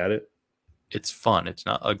back and look at it, it's fun. It's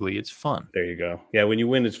not ugly. It's fun. There you go. Yeah, when you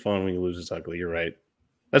win, it's fun. When you lose, it's ugly. You're right.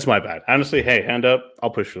 That's my bad. Honestly, hey, hand up. I'll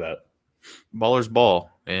push for that. Ballers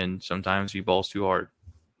ball, and sometimes he balls too hard.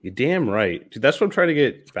 You're damn right. Dude, that's what I'm trying to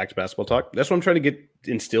get back to basketball talk. That's what I'm trying to get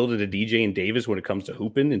instilled into DJ and Davis when it comes to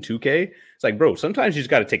hooping in 2K. It's like, bro, sometimes you just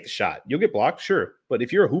got to take the shot. You'll get blocked, sure. But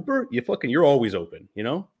if you're a hooper, you're always open, you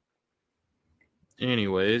know?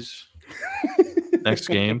 Anyways, next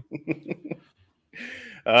game.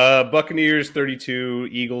 Buccaneers 32,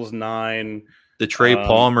 Eagles 9. The Trey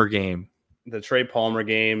Palmer game. The Trey Palmer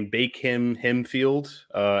game, Himfield,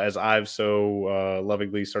 as I've so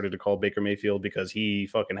lovingly started to call Baker Mayfield because he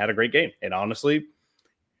fucking had a great game. And honestly,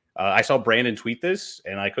 I saw Brandon tweet this,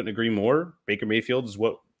 and I couldn't agree more. Baker Mayfield is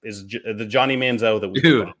what is the Johnny Manziel that we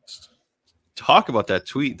promised. Talk about that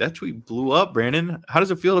tweet. That tweet blew up, Brandon. How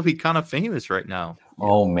does it feel to be kind of famous right now?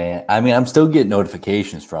 Oh, man. I mean, I'm still getting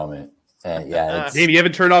notifications from it. Yeah. Damn, you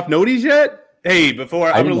haven't turned off noties yet? Hey, I'm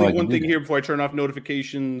going to leave one thing here before I turn off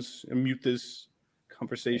notifications and mute this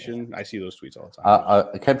conversation. Yeah. I see those tweets all the time.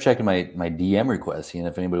 I kept checking my DM requests, seeing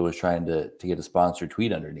if anybody was trying to get a sponsored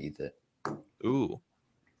tweet underneath it. Ooh.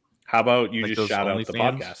 How about you just shout out the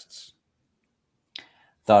podcasts?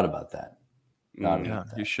 Thought about that. Yeah,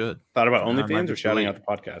 you should. Thought about OnlyFans or shouting out the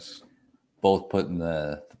podcasts? both putting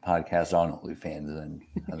the podcast on OnlyFans and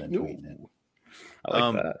then tweeting it. I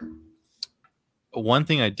like that. One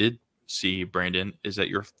thing I did see, Brandon, is that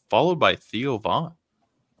you're followed by Theo Vaughn.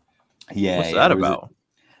 Yeah. What's that about?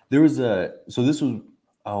 So this was,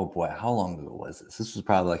 oh boy, how long ago was this? This was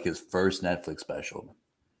probably like his first Netflix special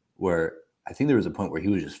where I think there was a point where he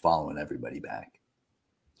was just following everybody back.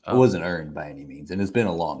 It wasn't earned by any means, and it's been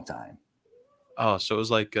a long time. Oh, so it was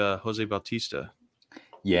like Jose Bautista.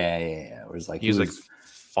 Yeah. It was like he was like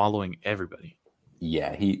following everybody.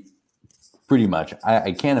 Yeah, he pretty much.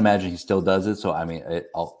 I can't imagine he still does it. So I mean,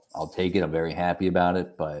 I'll take it. I'm very happy about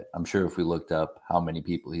it. But I'm sure if we looked up how many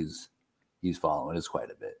people he's following, it's quite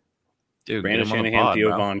a bit. Dude, Brandon Shanahan,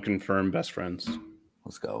 Theo Vaughn confirmed best friends.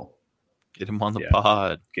 Let's go. Get him on the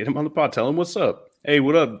pod. Get him on the pod. Tell him what's up. Hey,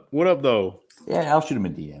 what up? What up, though? Yeah, I'll shoot him a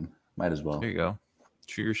DM. Might as well. There you go.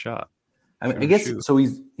 Shoot your shot. I mean, I guess so.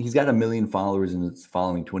 He's got 1 million followers and it's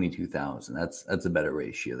following 22,000. That's a better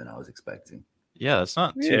ratio than I was expecting. Yeah, that's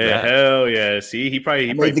not too bad. Yeah, hell yeah. See, he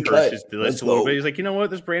probably pushed the list a little bit. He's like, you know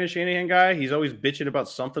what, this Brandon Shanahan guy, he's always bitching about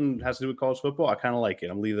something that has to do with college football. I kind of like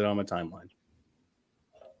it. I'm leaving it on my timeline.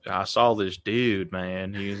 I saw this dude,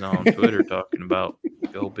 man. He was on Twitter talking about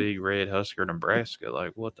Go Big Red Husker Nebraska.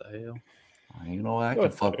 Like, what the hell? You know, I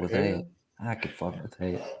could fuck with that. I could fuck with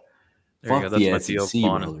that. There you go. That's my SEC,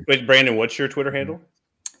 brother. Wait, Brandon, what's your Twitter handle?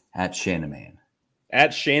 At Shanaman. At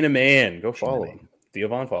Shanaman. Go follow him. Theo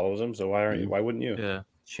Vaughn follows him, so why wouldn't you? Yeah.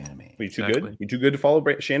 Shanaman. Are you too good? You too good to follow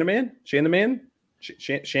Shanaman? Shanaman?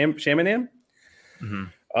 Shanaman?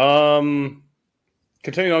 Mm-hmm.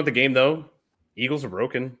 Continuing on with the game, though. Eagles are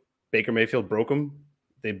broken. Baker Mayfield broke them.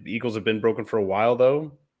 The Eagles have been broken for a while, though.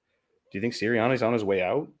 Do you think Sirianni's on his way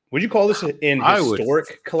out? Would you call this an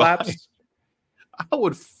historic collapse? I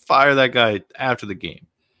would fire that guy after the game.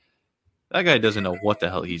 That guy doesn't know what the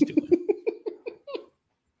hell he's doing.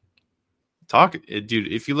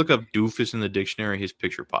 Dude, if you look up doofus in the dictionary, his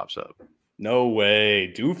picture pops up. No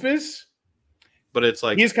way. Doofus? But it's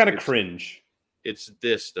like... He's kind of cringe. It's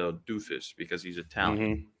this, though, doofus, because he's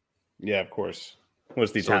Italian. Mm-hmm. Yeah, of course.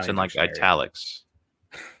 What's the Italian? It's in like italics.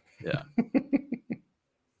 Yeah.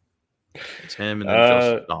 It's him and then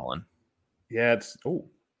Joseph Stalin. Yeah, it's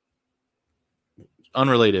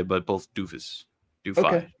unrelated, but both doofus. Doofy.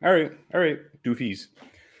 Okay. All right. Doofies.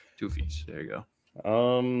 There you go.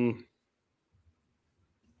 Hold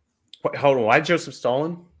on. Why Joseph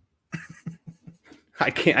Stalin? I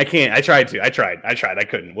can't. I tried. I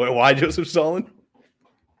couldn't. Why Joseph Stalin?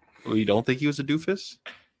 Well, you don't think he was a doofus?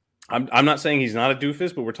 I'm not saying he's not a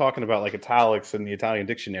doofus, but we're talking about like italics in the Italian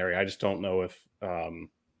dictionary. I just don't know if I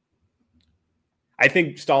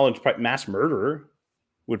think Stalin's mass murderer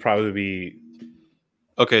would probably be.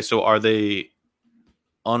 Okay, so are they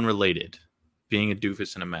unrelated? Being a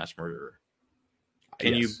doofus and a mass murderer.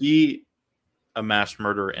 Can you be a mass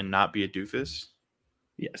murderer and not be a doofus?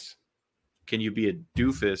 Yes. Can you be a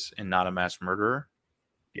doofus and not a mass murderer?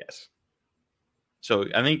 Yes. So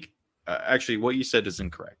I think actually what you said is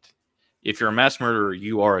incorrect. If you're a mass murderer,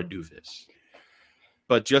 you are a doofus.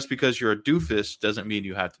 But just because you're a doofus doesn't mean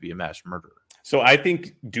you have to be a mass murderer. So I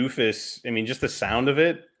think doofus, I mean, just the sound of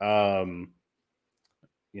it,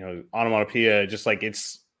 onomatopoeia, just like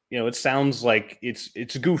it's, it sounds like it's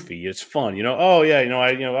goofy. It's fun. Oh yeah.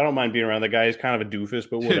 I don't mind being around that guy. He's kind of a doofus,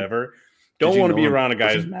 but whatever. Don't want to be around a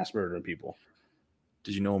guy who's mass murdering people.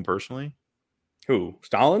 Did you know him personally? Who?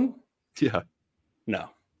 Stalin? Yeah. No.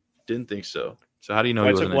 Didn't think so. So how do you know?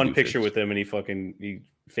 I took one picture with him and he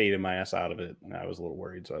faded my ass out of it, and I was a little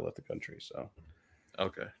worried, so I left the country. So.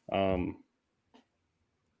 Okay.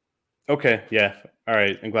 Okay, yeah. All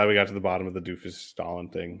right. I'm glad we got to the bottom of the doofus Stalin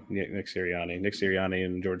thing. Nick Sirianni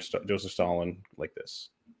and Joseph Stalin like this,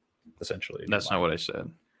 essentially. That's not what I said.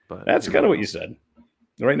 But that's kind of what you said.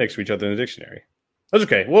 They're right next to each other in the dictionary. That's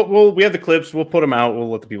okay. We have the clips. We'll put them out. We'll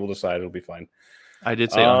let the people decide. It'll be fine. I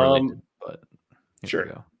did say unrelated, but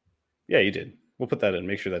sure. Yeah, you did. We'll put that in.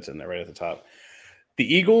 Make sure that's in there right at the top.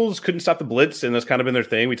 The Eagles couldn't stop the blitz, and that's kind of been their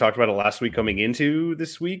thing. We talked about it last week coming into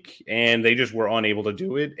this week, and they just were unable to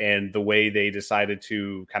do it. And the way they decided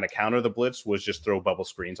to kind of counter the blitz was just throw bubble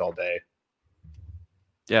screens all day.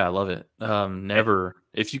 Yeah, I love it. Never,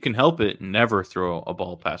 if you can help it, never throw a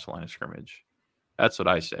ball past the line of scrimmage. That's what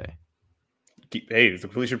I say. Hey, if the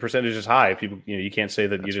completion percentage is high, people, you can't say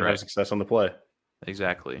that you didn't have success on the play.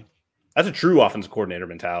 Exactly. That's a true offensive coordinator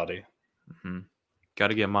mentality. Mm-hmm. Got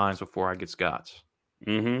to get mines before I get Scott's.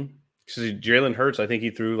 Mm-hmm. So Jalen Hurts, I think he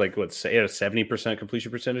threw a 70%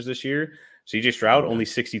 completion percentage this year. CJ Stroud, only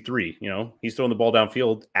 63. He's throwing the ball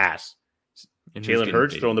downfield, ass. Jalen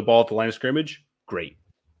Hurts throwing the ball at the line of scrimmage, great.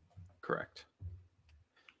 Correct.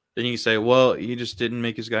 Then you say, well, he just didn't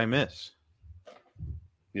make his guy miss.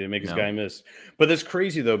 He didn't make his guy miss. But that's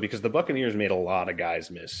crazy, though, because the Buccaneers made a lot of guys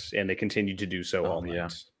miss, and they continued to do so all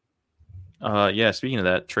night. Speaking of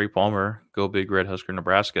that, Trey Palmer, go big Red Husker,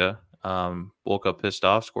 Nebraska, woke up pissed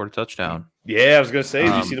off, scored a touchdown. Yeah, I was going to say,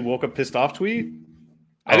 did you see the woke up pissed off tweet?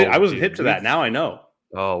 I wasn't hip to that. Now I know.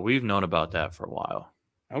 Oh, we've known about that for a while.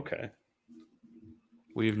 Okay.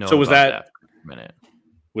 We've known about that for a minute.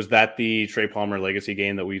 Was that the Trey Palmer legacy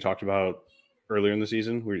game that we talked about earlier in the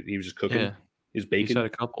season where he was just cooking? Yeah. He was baking?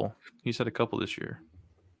 He's had a couple this year.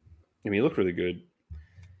 I mean, he looked really good.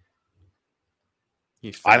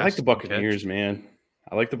 I like the Buccaneers, man.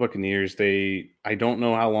 I like the Buccaneers. I don't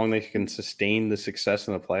know how long they can sustain the success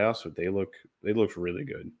in the playoffs, but they looked really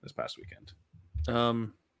good this past weekend.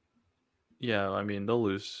 Yeah, I mean, they'll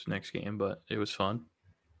lose next game, but it was fun.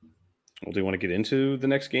 Well, do you want to get into the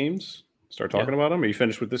next games? Start talking about them? Are you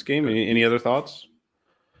finished with this game? Any other thoughts?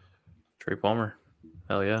 Trey Palmer.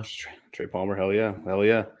 Hell yeah. Trey Palmer. Hell yeah. Hell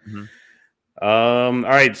yeah. Mm-hmm. All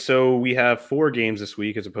right. So we have 4 games this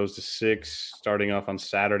week as opposed to 6. Starting off on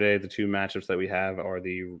Saturday, the 2 matchups that we have are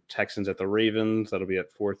the Texans at the Ravens. That'll be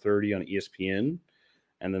at 4:30 on ESPN.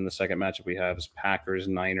 And then the second matchup we have is Packers,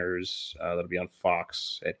 Niners. That'll be on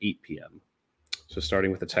Fox at 8 p.m. So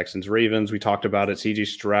starting with the Texans, Ravens, we talked about it. CJ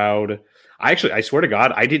Stroud. I swear to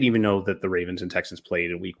God, I didn't even know that the Ravens and Texans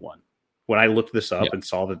played in week 1. When I looked this up and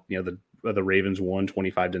saw that the Ravens won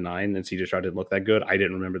 25-9 and CJ Stroud didn't look that good, I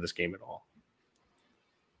didn't remember this game at all.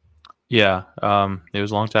 Yeah, it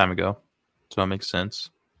was a long time ago, so that makes sense.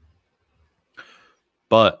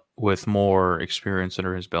 But with more experience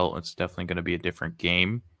under his belt, it's definitely going to be a different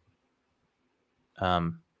game.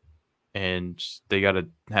 And they got to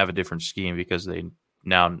have a different scheme because they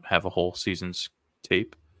now have a whole season's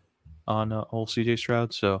tape on old CJ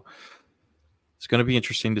Stroud. So it's going to be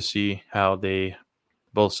interesting to see how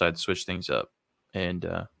both sides switch things up and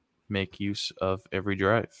make use of every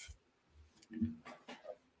drive.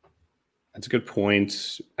 That's a good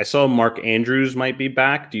point. I saw Mark Andrews might be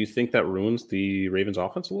back. Do you think that ruins the Ravens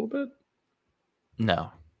offense a little bit?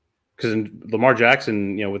 No. Because Lamar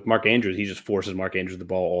Jackson, with Mark Andrews, he just forces Mark Andrews the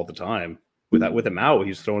ball all the time. With him out,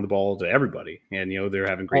 he's throwing the ball to everybody. And, they're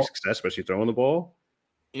having great success, especially throwing the ball.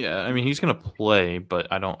 Yeah, I mean, he's going to play, but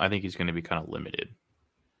I think he's going to be kind of limited.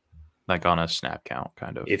 Like on a snap count,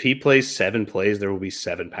 kind of. If he plays 7 plays, there will be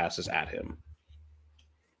 7 passes at him.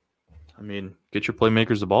 I mean, get your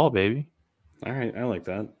playmakers the ball, baby. All right, I like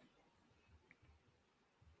that.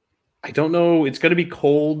 I don't know. It's going to be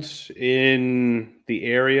cold in the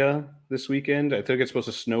area this weekend. I think it's supposed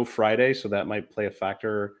to snow Friday, so that might play a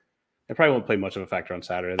factor. It probably won't play much of a factor on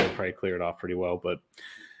Saturday. They'll probably clear it off pretty well, but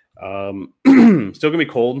still going to be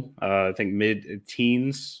cold. I think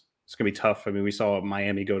mid-teens. It's going to be tough. I mean, we saw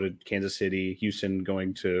Miami go to Kansas City, Houston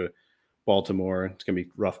going to Baltimore. It's going to be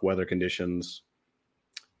rough weather conditions.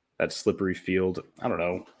 That slippery field. I don't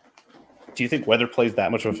know. Do you think weather plays that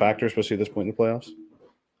much of a factor, especially at this point in the playoffs?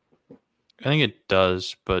 I think it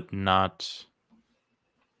does, but not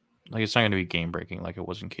like it's not going to be game breaking like it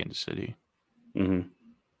was in Kansas City. Mm-hmm.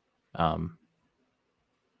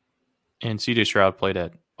 And CJ Stroud played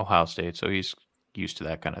at Ohio State, so he's used to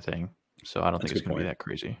that kind of thing. So I don't think it's going to be that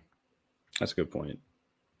crazy. That's a good point.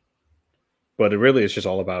 But it really is just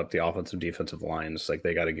all about the offensive defensive lines. Like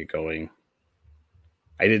they got to get going.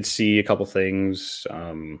 I did see a couple things,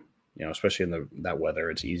 especially in that weather.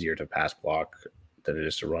 It's easier to pass block than it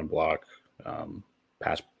is to run block.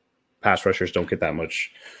 Pass rushers don't get that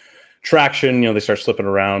much traction. They start slipping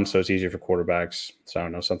around, so it's easier for quarterbacks. So I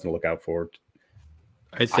don't know, something to look out for.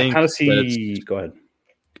 I think kind of see. Go ahead.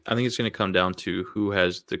 I think it's going to come down to who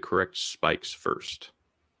has the correct spikes first.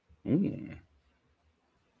 I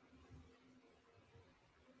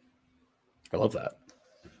love that.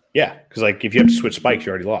 Yeah, because if you have to switch spikes, you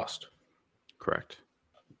already lost. Correct.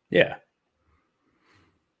 Yeah.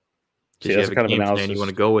 See, that's the kind of analysis. You want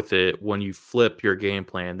to go with it. When you flip your game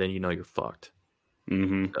plan, then you're fucked.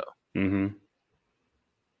 Mm-hmm. So. Mm-hmm.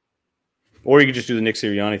 Or you could just do the Nick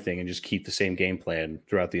Sirianni thing and just keep the same game plan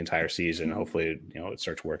throughout the entire season. Hopefully, it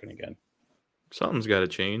starts working again. Something's got to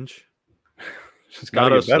change. It's got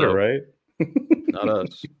to get better, right? Not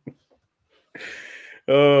us.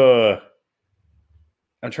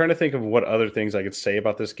 I'm trying to think of what other things I could say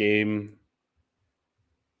about this game.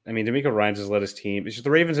 I mean, DeMeco Ryans has led his team. It's just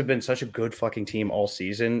the Ravens have been such a good fucking team all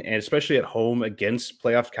season, and especially at home against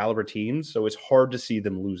playoff caliber teams. So it's hard to see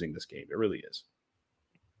them losing this game. It really is.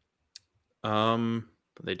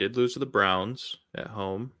 They did lose to the Browns at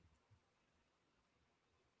home.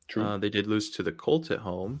 True. They did lose to the Colts at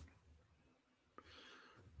home.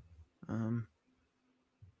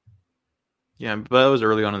 Yeah, but that was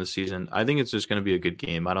early on in the season. I think it's just going to be a good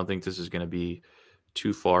game. I don't think this is going to be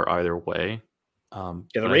too far either way. The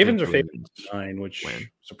but Ravens are the favored Ravens 9, which win.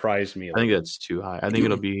 surprised me. I think that's too high. I think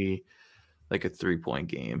it'll be like a 3-point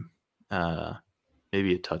game,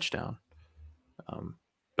 maybe a touchdown.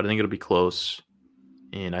 But I think it'll be close,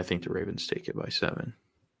 and I think the Ravens take it by 7.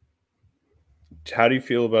 How do you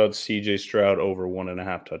feel about CJ Stroud over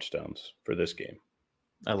 1.5 touchdowns for this game?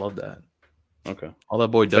 I love that. Okay. All that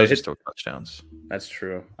boy does is throw touchdowns. That's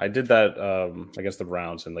true. I did that against the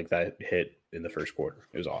Browns, and like that hit in the first quarter.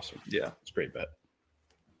 It was awesome. Yeah. It's a great bet.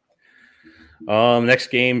 Next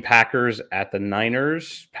game, Packers at the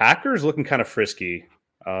Niners. Packers looking kind of frisky.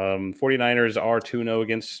 49ers are 2-0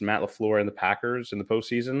 against Matt LaFleur and the Packers in the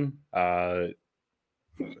postseason. I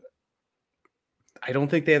don't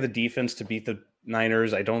think they have the defense to beat the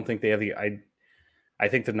Niners. I don't think they have the I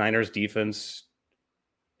think the Niners defense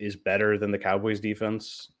is better than the Cowboys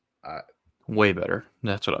defense. Way better.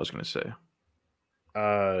 That's what I was going to say.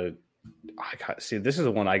 See, this is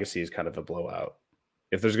the one I can see is kind of a blowout.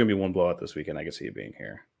 If there's going to be one blowout this weekend, I can see it being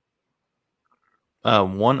here.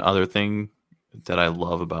 One other thing that I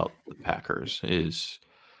love about the Packers is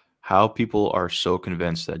how people are so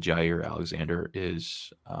convinced that Jair Alexander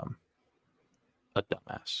is a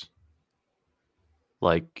dumbass.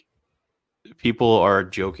 Like, people are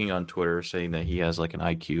joking on Twitter saying that he has like an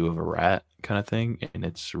IQ of a rat kind of thing, and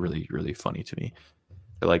it's really, really funny to me.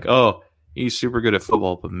 They're like, oh, he's super good at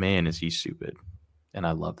football, but man, is he stupid. And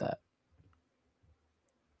I love that.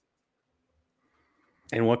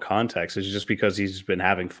 In what context? Is it just because he's been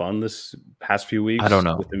having fun this past few weeks? I don't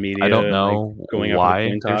know. With the media, I don't know going why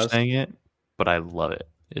up they're saying it, but I love it.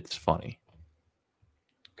 It's funny.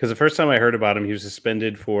 Because the first time I heard about him, he was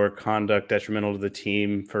suspended for conduct detrimental to the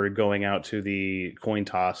team for going out to the coin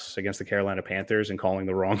toss against the Carolina Panthers and calling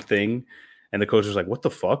the wrong thing. And the coach was like, what the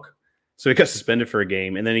fuck? So he got suspended for a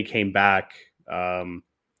game. And then he came back.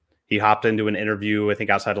 He hopped into an interview, I think,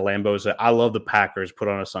 outside of Lambeau. Said, I love the Packers, put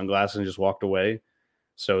on his sunglasses and just walked away.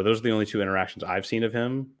 So those are the only 2 interactions I've seen of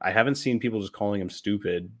him. I haven't seen people just calling him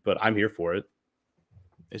stupid, but I'm here for it.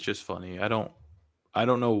 It's just funny. I don't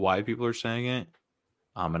know why people are saying it.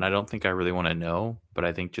 And I don't think I really want to know, but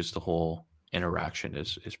I think just the whole interaction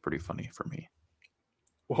is pretty funny for me.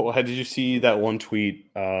 Well, did you see that one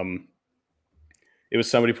tweet? It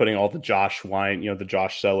was somebody putting all the Josh wine, the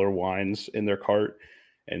Josh Seller wines in their cart.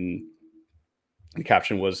 And the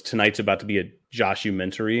caption was, tonight's about to be a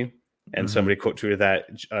Joshumentary. And somebody quote tweeted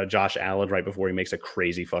that Josh Allen right before he makes a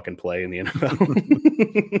crazy fucking play in the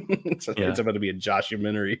NFL. So it's about to be a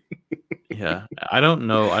Joshumentary. Yeah. I don't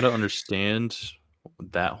know. I don't understand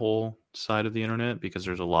that whole side of the internet because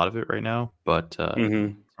there's a lot of it right now, but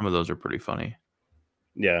some of those are pretty funny.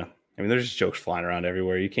 Yeah. I mean, there's just jokes flying around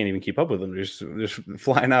everywhere. You can't even keep up with them. They're just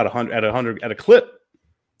flying out 100 at a clip.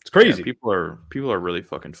 It's crazy. Yeah, people are really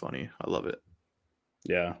fucking funny. I love it.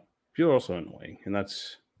 Yeah. People are also annoying, and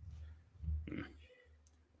that's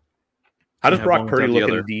how does Brock Purdy look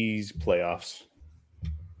in these playoffs?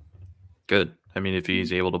 Good. I mean, if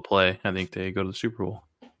he's able to play, I think they go to the Super Bowl.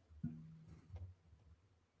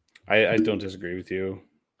 I don't disagree with you.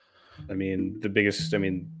 I mean, it's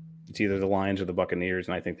either the Lions or the Buccaneers,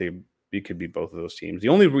 and I think it could be both of those teams. The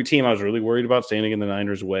only team I was really worried about standing in the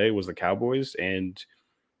Niners' way was the Cowboys, and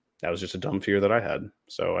that was just a dumb fear that I had.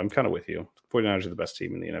 So I'm kind of with you. 49ers are the best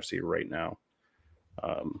team in the NFC right now.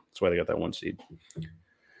 That's why they got that 1 seed.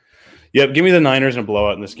 Yep, give me the Niners and a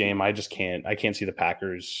blowout in this game. I can't see the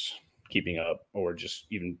Packers keeping up or just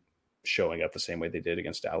even showing up the same way they did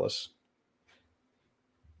against Dallas.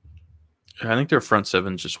 I think their front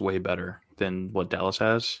seven is just way better than what Dallas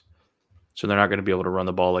has. So they're not going to be able to run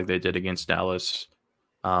the ball like they did against Dallas.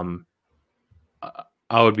 I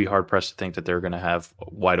would be hard-pressed to think that they're going to have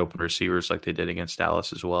wide-open receivers like they did against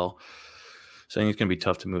Dallas as well. So I think it's going to be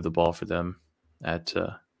tough to move the ball for them at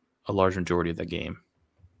a large majority of the game.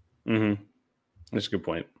 That's a good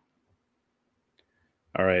point.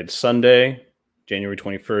 All right, Sunday, January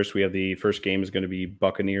 21st, we have the first game is going to be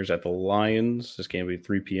Buccaneers at the Lions. This game will be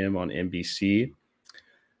 3 p.m. on NBC.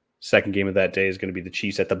 Second game of that day is going to be the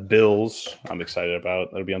Chiefs at the Bills. I'm excited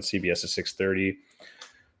about. That'll be on CBS at 6:30.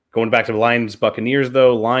 Going back to the Lions Buccaneers,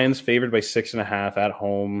 though, Lions favored by 6.5 at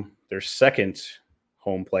home. Their second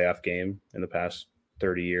home playoff game in the past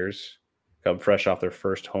 30 years. Come fresh off their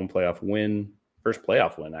first home playoff win. First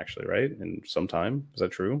playoff win, actually, right? In some time. Is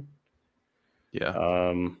that true?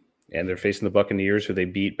 Yeah. And they're facing the Buccaneers, who they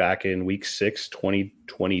beat back in week 6,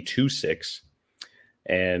 2022-6.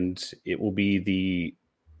 And it will be the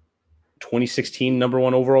 2016 number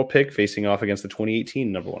 1 overall pick facing off against the 2018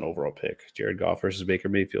 number 1 overall pick, Jarred Goff versus Baker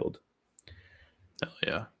Mayfield. Hell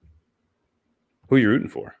yeah. Who are you rooting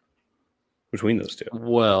for between those two?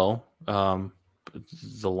 Well,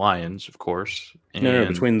 The Lions, of course. No,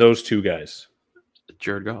 between those two guys.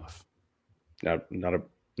 Jarred Goff.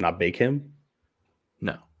 Not bake him?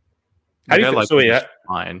 No. How do you feel? Like him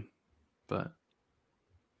fine, but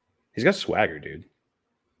he's got swagger, dude.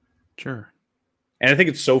 Sure. And I think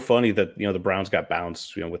it's so funny that, the Browns got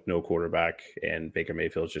bounced, with no quarterback, and Baker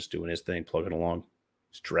Mayfield's just doing his thing, plugging along.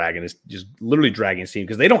 Just literally dragging his team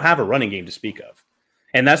because they don't have a running game to speak of.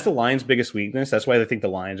 And that's the Lions' biggest weakness. That's why I think the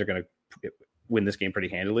Lions are going to win this game pretty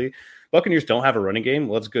handily. Buccaneers don't have a running game.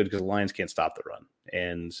 Well, that's good because the Lions can't stop the run.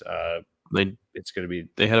 And it's going to be...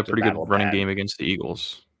 They had a pretty good running game against the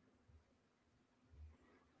Eagles.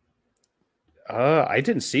 I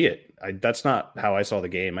didn't see it. That's not how I saw the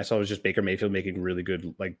game. I saw it was just Baker Mayfield making really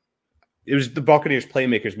good, it was the Buccaneers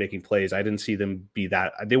playmakers making plays. I didn't see them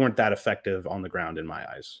they weren't that effective on the ground in my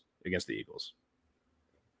eyes against the Eagles.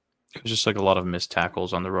 It was just a lot of missed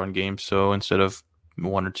tackles on the run game. So instead of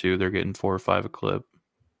 1 or 2, they're getting 4 or 5 a clip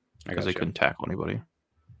because they couldn't tackle anybody.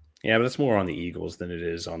 Yeah, but it's more on the Eagles than it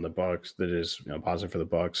is on the Bucs. That is positive for the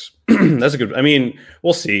Bucs. That's a good. I mean,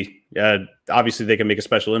 we'll see. Obviously, they can make a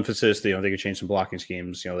special emphasis. They could change some blocking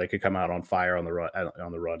schemes. They could come out on fire on the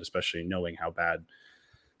run, especially knowing how bad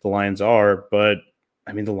the Lions are. But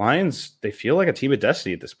I mean, the Lions, they feel like a team of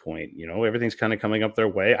destiny at this point. Everything's kind of coming up their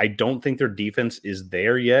way. I don't think their defense is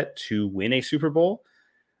there yet to win a Super Bowl.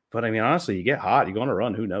 But I mean, honestly, you get hot, you go on a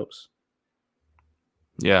run. Who knows?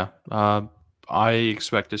 Yeah. I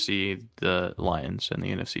expect to see the Lions in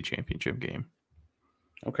the NFC Championship game.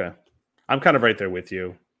 Okay. I'm kind of right there with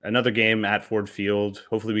you. Another game at Ford Field.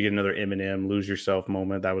 Hopefully we get another Eminem lose yourself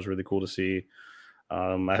moment. That was really cool to see.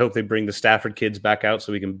 I hope they bring the Stafford kids back out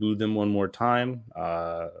so we can boo them one more time.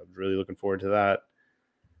 Really looking forward to that.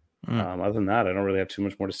 Other than that, I don't really have too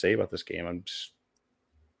much more to say about this game.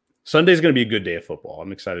 Sunday's going to be a good day of football.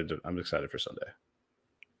 I'm excited for Sunday.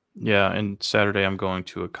 Yeah, and Saturday I'm going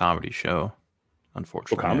to a comedy show.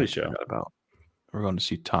 Unfortunately, what comedy show? We're going to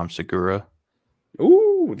see Tom Segura.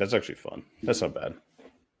 Ooh, that's actually fun. That's not bad.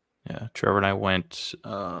 Yeah, Trevor and I went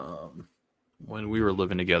when we were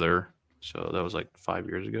living together. So that was 5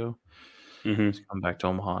 years ago. He's come back to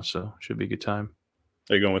Omaha, so should be a good time.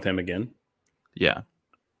 Are you going with him again? Yeah.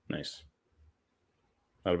 Nice.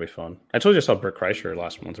 That'll be fun. I told you I saw Bert Kreischer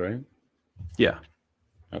last month, right? Yeah.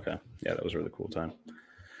 Okay. Yeah, that was a really cool time.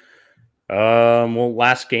 Well,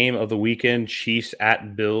 last game of the weekend, Chiefs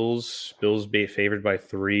at Bills. Bills favored by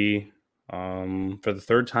 3. For the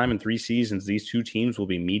third time in 3 seasons, these two teams will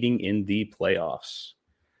be meeting in the playoffs.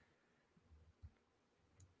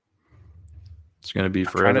 It's going to be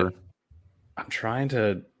forever. I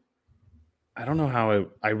don't know how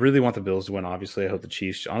I really want the Bills to win. Obviously, I hope the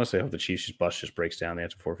Chiefs bus just breaks down. They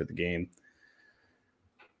have to forfeit the game.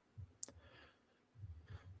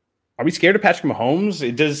 Are we scared of Patrick Mahomes?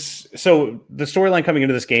 It does. So the storyline coming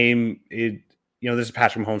into this game, this is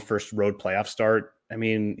Patrick Mahomes' first road playoff start. I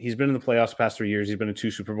mean, he's been in the playoffs the past 3 years. He's been in 2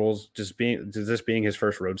 Super Bowls. Does this being his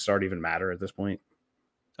first road start even matter at this point?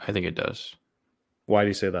 I think it does. Why do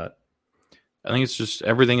you say that? I think it's just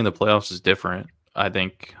everything in the playoffs is different. I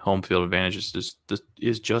think home field advantage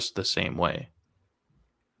is just the same way.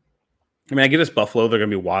 I mean, I get it's Buffalo. They're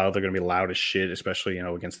going to be wild. They're going to be loud as shit, especially,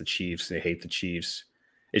 against the Chiefs. They hate the Chiefs.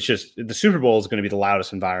 It's just the Super Bowl is going to be the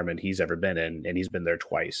loudest environment he's ever been in, and he's been there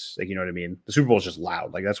twice. You know what I mean? The Super Bowl is just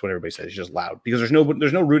loud. That's what everybody says. It's just loud because there's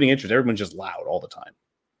no rooting interest. Everyone's just loud all the time.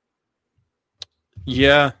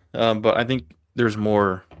 Yeah, but I think there's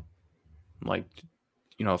more,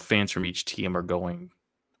 fans from each team are going.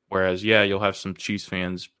 Whereas, yeah, you'll have some Chiefs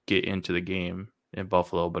fans get into the game in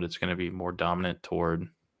Buffalo, but it's going to be more dominant toward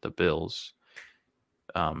the Bills.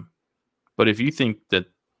 But if you think that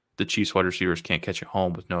the Chiefs wide receivers can't catch it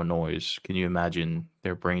home with no noise, can you imagine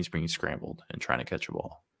their brains being scrambled and trying to catch a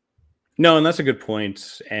ball? No, and that's a good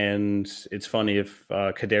point. And it's funny if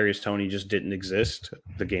Kadarius Toney just didn't exist,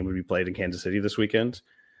 the game would be played in Kansas City this weekend.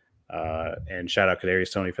 And shout out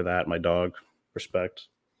Kadarius Toney for that. My dog, respect.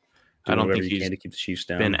 I don't think he's to keep the Chiefs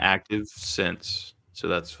down. Been active since, so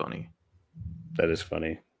that's funny. That is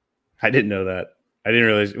funny. I didn't know that. I didn't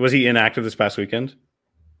realize. Was he inactive this past weekend?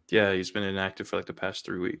 Yeah, he's been inactive for the past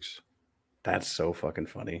 3 weeks. That's so fucking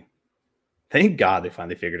funny. Thank God they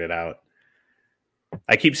finally figured it out.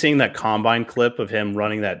 I keep seeing that combine clip of him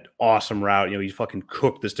running that awesome route. He fucking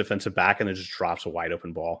cooked this defensive back and then just drops a wide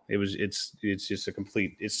open ball. It's just a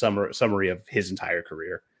complete summary of his entire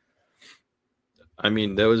career. I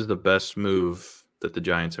mean, that was the best move that the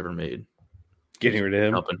Giants ever made. Getting rid of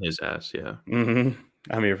him? Helping his ass, yeah. Mm-hmm.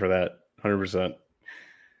 I'm here for that, 100%.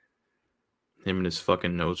 Him and his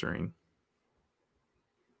fucking nose ring.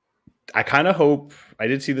 I kind of hope, I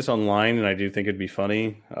did see this online, and I do think it'd be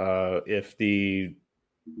funny if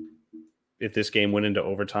this game went into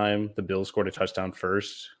overtime, the Bills scored a touchdown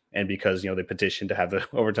first, and because they petitioned to have the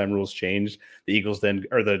overtime rules changed,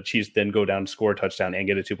 the Chiefs then go down, score a touchdown, and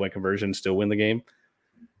get a 2-point conversion, and still win the game.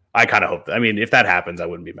 I kind of hope that. I mean, if that happens, I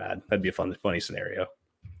wouldn't be mad. That'd be a funny scenario.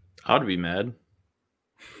 I would be mad.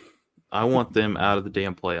 I want them out of the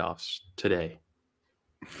damn playoffs today.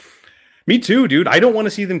 Me too, dude. I don't want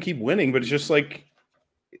to see them keep winning, but it's just like,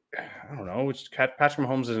 I don't know. Patrick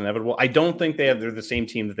Mahomes is inevitable. I don't think they're the same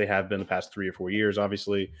team that they have been the past 3 or 4 years,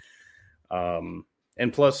 obviously. And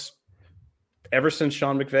plus, ever since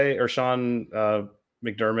Sean McDermott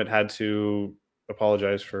had to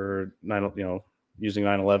apologize for using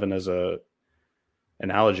 9/11 as a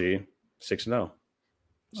analogy, 6-0.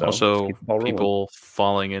 So also, people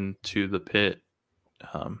falling into the pit,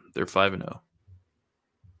 they're 5-0.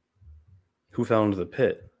 Who fell into the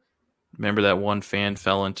pit? Remember that one fan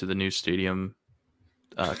fell into the new stadium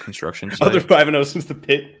construction site? Oh, they're 5-0 since the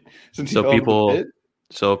pit.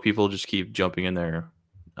 So people just keep jumping in there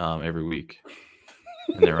every week,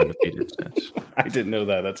 and they're undefeated since. I didn't know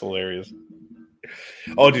that. That's hilarious.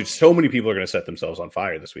 Oh, dude, so many people are going to set themselves on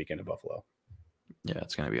fire this weekend in Buffalo. Yeah,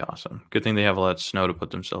 it's going to be awesome. Good thing they have all that snow to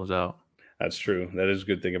put themselves out. That's true. That is a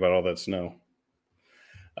good thing about all that snow.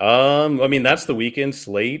 I mean, that's the weekend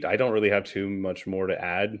slate. I don't really have too much more to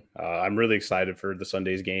add. I'm really excited for the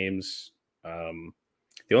Sunday's games. Honestly,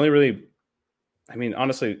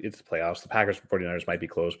 it's the playoffs. The Packers and 49ers might be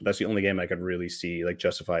close, but that's the only game I could really see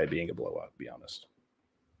justify it being a blowout, to be honest.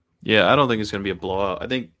 Yeah, I don't think it's going to be a blowout. I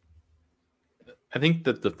think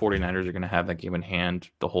that the 49ers are going to have that game in hand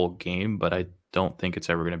the whole game, but I don't think it's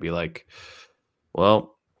ever going to be like,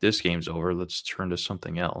 well, this game's over. Let's turn to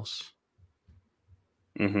something else.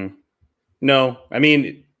 Mm-hmm. No, I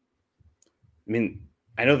mean,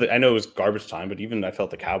 I know it was garbage time, but even I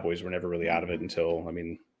felt the Cowboys were never really out of it until,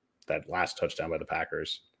 that last touchdown by the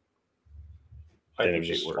Packers. I think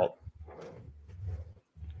they were.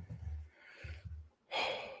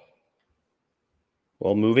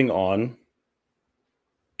 Well, moving on.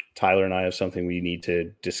 Tyler and I have something we need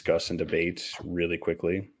to discuss and debate really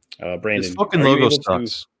quickly. Brandon, this fucking logo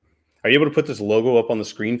sucks. Are you able to put this logo up on the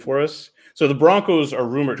screen for us? So the Broncos are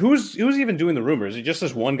rumored. Who's even doing the rumors? Is it just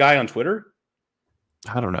this one guy on Twitter?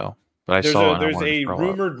 I don't know, but there's a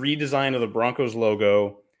rumored redesign of the Broncos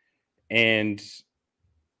logo, and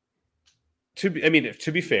to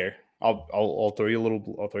be fair, I'll throw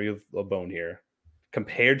you a bone here.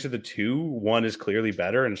 Compared to the two, one is clearly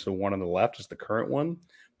better, and it's the one on the left is the current one.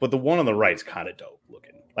 But the one on the right is kind of dope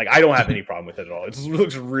looking. I don't have any problem with it at all. It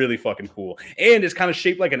looks really fucking cool. And it's kind of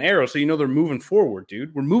shaped like an arrow, so they're moving forward,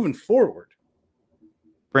 dude. We're moving forward.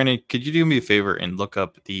 Brandon, could you do me a favor and look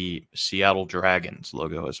up the Seattle Dragons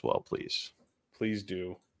logo as well, please? Please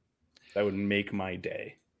do. That would make my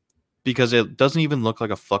day. Because it doesn't even look like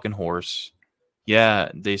a fucking horse. Yeah,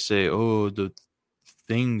 they say, oh, the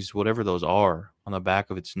things, whatever those are, on the back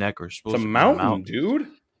of its neck are supposed to be a mountain, dude.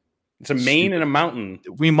 It's a mane and a mountain.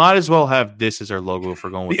 We might as well have this as our logo if we're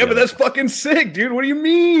going with but that's fucking sick, dude. What do you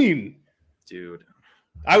mean? Dude.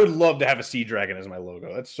 I would love to have a sea dragon as my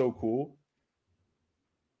logo. That's so cool.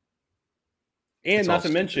 And not to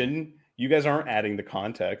mention, you guys aren't adding the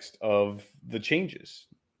context of the changes.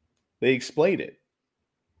 They explained it.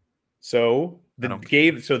 So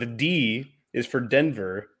the D is for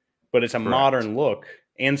Denver, but it's a modern look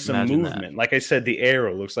and some movement. Like I said, the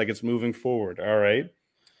arrow looks like it's moving forward. All right.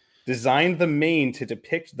 Designed the mane to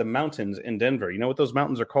depict the mountains in Denver. You know what those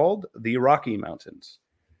mountains are called? The Rocky Mountains.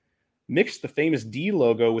 Mixed the famous D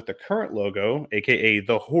logo with the current logo, aka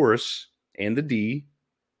the horse and the D,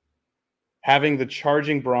 having the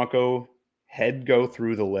charging Bronco head go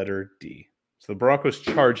through the letter D. So the Bronco's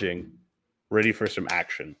charging, ready for some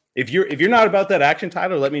action. If you're not about that action,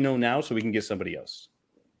 Tyler, let me know now so we can get somebody else.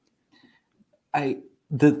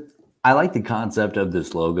 I like the concept of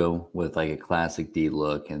this logo with a classic D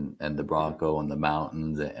look and the Bronco and the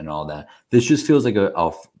mountains and all that. This just feels like a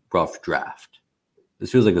rough draft.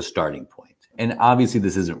 This feels like a starting point. And obviously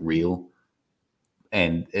this isn't real.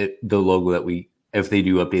 And the logo if they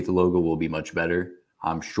do update the logo, will be much better,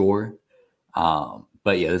 I'm sure.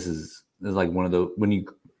 But yeah, this is like one of the, when you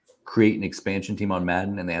create an expansion team on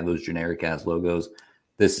Madden and they have those generic ass logos,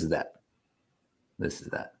 this is that.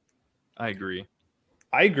 I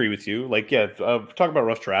agree with you. Talk about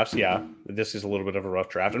rough drafts. Yeah, this is a little bit of a rough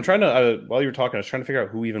draft. I'm trying to, while you were talking, I was trying to figure out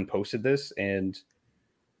who even posted this. And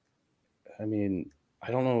I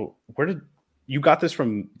don't know. Where did you got this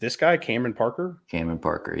from? This guy, Cameron Parker? Cameron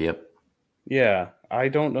Parker, yep. Yeah, I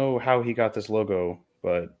don't know how he got this logo,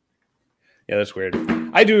 but Yeah, that's weird.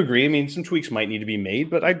 I do agree. I mean, some tweaks might need to be made,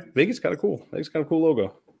 but I think it's kind of cool. I think it's kind of cool logo.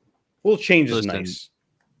 A little change is nice.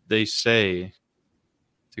 They say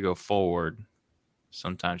to go forward,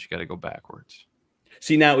 sometimes you got to go backwards.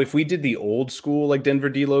 See, now, if we did the old school, like Denver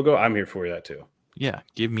D logo, I'm here for that too. Yeah,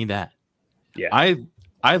 give me that. Yeah.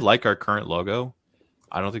 I like our current logo.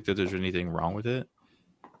 I don't think that there's anything wrong with it.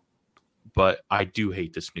 But I do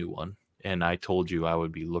hate this new one. And I told you I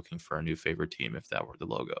would be looking for a new favorite team if that were the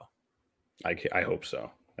logo. I hope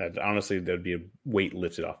so. Honestly, there'd be a weight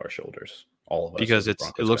lifted off our shoulders. All of us. Because it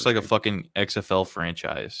looks like a fucking XFL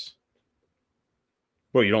franchise.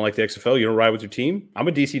 Well, you don't like the XFL? You don't ride with your team? I'm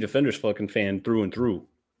a DC Defenders fucking fan through and through.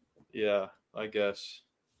 Yeah, I guess.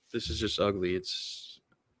 This is just ugly.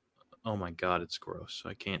 Oh my God, it's gross.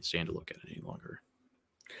 I can't stand to look at it any longer.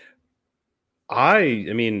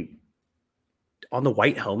 I mean, on the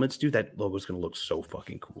white helmets, dude, that logo's going to look so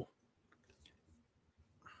fucking cool.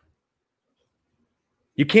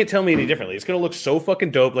 You can't tell me any differently. It's going to look so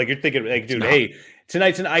fucking dope. Like, you're thinking, like, dude, hey,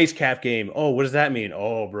 tonight's an ice cap game. Oh, what does that mean?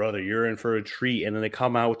 Oh, brother, you're in for a treat. And then they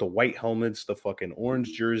come out with the white helmets, the fucking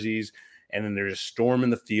orange jerseys, and then they're just storming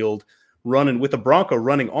the field, running with the Bronco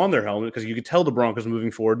running on their helmet because you could tell the Bronco's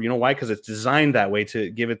moving forward. You know why? Because it's designed that way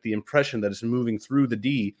to give it the impression that it's moving through the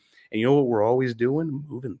D. And you know what we're always doing?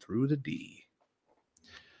 Moving through the D.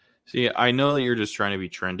 See, I know that you're just trying to be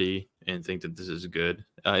trendy and think that this is good.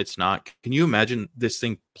 It's not. Can you imagine this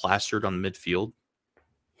thing plastered on the midfield?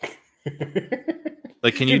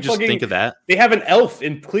 Like, can you just think of that? They have an elf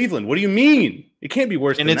in Cleveland. What do you mean? It can't be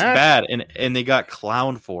worse than that. And it's bad. And they got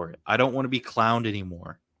clowned for it. I don't want to be clowned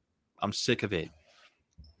anymore. I'm sick of it.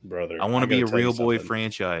 Brother, I want to be a real boy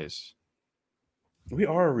franchise. We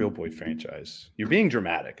are a real boy franchise. You're being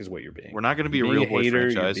dramatic is what you're being. We're not going to be a real boy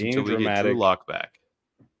franchise until we get Drew Lock back.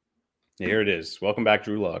 Here it is. Welcome back,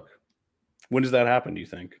 Drew Lock. When does that happen, do you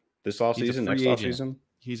think? This offseason, next offseason?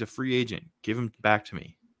 He's a free agent. Give him back to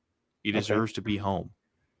me. He deserves to be home.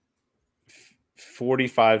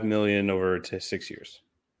 $45 million over 6 years.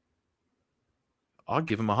 I'll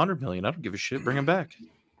give him $100 million. I don't give a shit. Bring him back.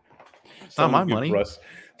 It's not my money.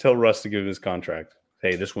 Tell Russ to give him his contract.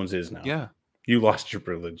 Hey, this one's his now. Yeah. You lost your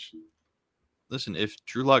privilege. Listen, if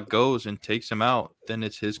Drew Lock goes and takes him out, then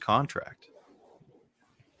it's his contract.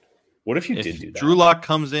 What if you did do that? Drew Lock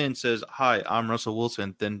comes in and says, "Hi, I'm Russell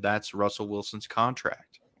Wilson," then that's Russell Wilson's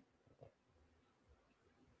contract.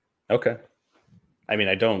 Okay. I mean,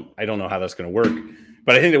 I don't know how that's going to work,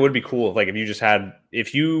 but I think it would be cool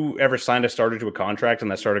if you ever signed a starter to a contract and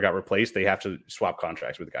that starter got replaced, they have to swap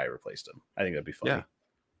contracts with the guy who replaced him. I think that'd be funny. Yeah.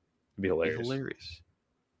 It'd be hilarious.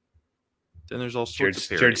 Then there's all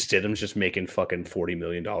sorts of Jared Stidham's just making fucking $40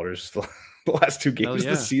 million the last 2 games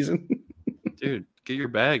this season. Dude, get your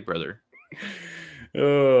bag, brother.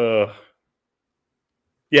 Yeah,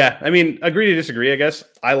 I mean, agree to disagree, I guess.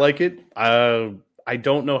 I like it. I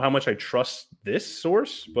don't know how much I trust this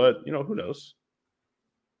source, but who knows?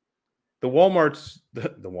 The Waltons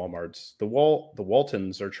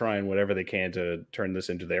are trying whatever they can to turn this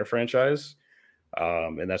into their franchise.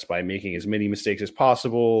 And that's by making as many mistakes as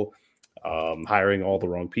possible, hiring all the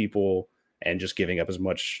wrong people, and just giving up as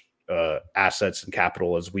much assets and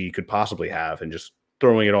capital as we could possibly have, and just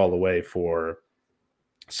throwing it all away for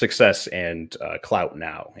success and clout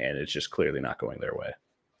now. And it's just clearly not going their way.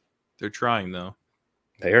 They're trying, though.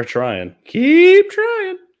 They are trying. Keep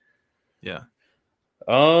trying. Yeah.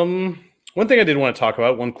 One thing I did want to talk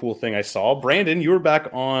about, one cool thing I saw. Brandon, you were back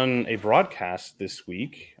on a broadcast this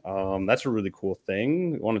week. That's a really cool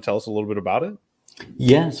thing. You want to tell us a little bit about it?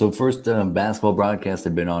 Yeah, so first basketball broadcast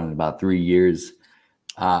I've been on in about 3 years.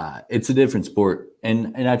 It's a different sport,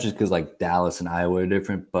 and not just because like Dallas and Iowa are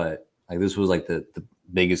different, but like this was like the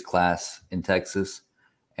biggest class in Texas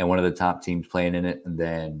and one of the top teams playing in it. And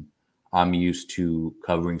then I'm used to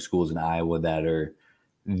covering schools in Iowa that are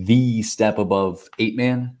the step above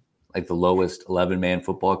 8-man, like the lowest 11-man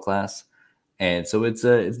football class. And so it's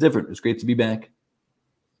different. It's great to be back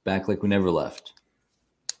like we never left.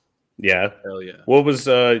 Yeah. Hell yeah. What were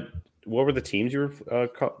the teams you were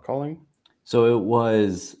calling? So it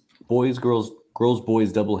was boys, girls,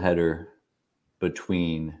 boys doubleheader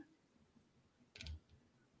between.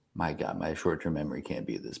 My God, my short-term memory can't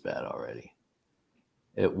be this bad already.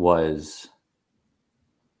 It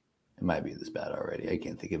might be this bad already. I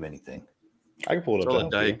can't think of anything. I can pull it up. It's all the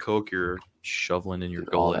Diet Coke you're shoveling in your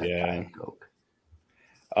gullet. Yeah. Diet Coke.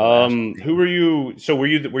 Who were you? So were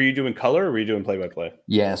you doing color or were you doing play-by-play?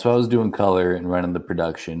 Yeah, so I was doing color and running the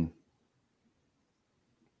production.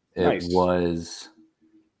 It was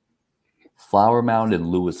Flower Mound and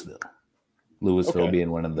Louisville. Louisville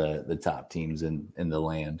being one of the top teams in the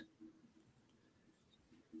land.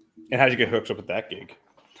 And how'd you get hooked up with that gig?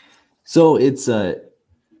 So it's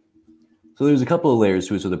so there's a couple of layers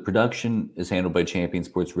to it. So the production is handled by Champion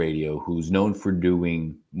Sports Radio, who's known for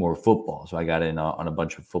doing more football. So I got in on a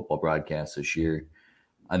bunch of football broadcasts this year.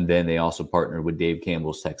 And then they also partnered with Dave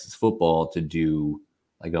Campbell's Texas Football to do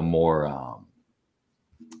like a more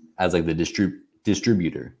as like the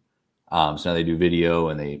distributor. So now they do video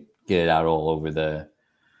and they get it out all over the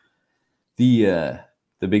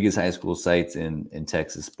biggest high school sites in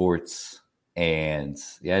Texas sports. And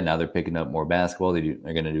yeah, now they're picking up more basketball. They're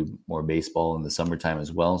going to do more baseball in the summertime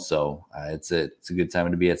as well. So it's a good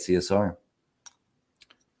time to be at CSR.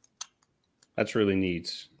 That's really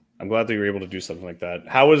neat. I'm glad that you were able to do something like that.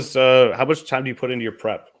 How much time do you put into your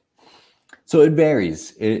prep? So it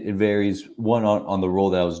varies. It varies one on the role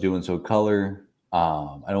that I was doing. So color,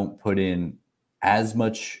 I don't put in as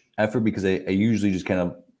much effort because I usually just kind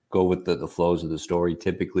of go with the flows of the story.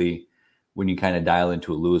 Typically, when you kind of dial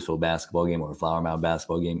into a Louisville basketball game or a Flower Mound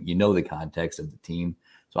basketball game, you know the context of the team.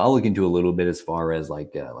 So I'll look into a little bit as far as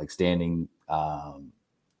like standing,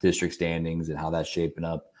 district standings and how that's shaping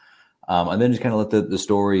up. And then just kind of let the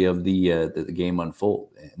story of the game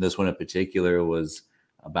unfold. And this one in particular was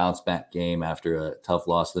a bounce back game after a tough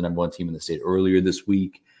loss to the number one team in the state earlier this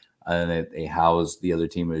week. And they housed the other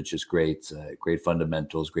team. It's just great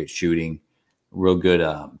fundamentals, great shooting, real good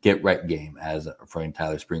get right game, as a friend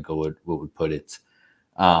Tyler Sprinkle would put it.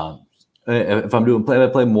 If I'm doing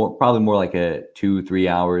play-by-play, probably more like a 2-3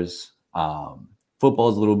 hours. Football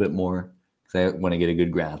is a little bit more because I want to get a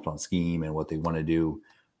good grasp on scheme and what they want to do.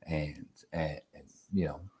 And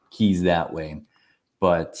keys that way.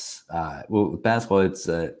 But with basketball, it's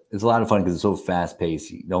a lot of fun because it's so fast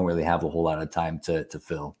paced. You don't really have a whole lot of time to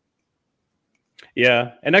fill.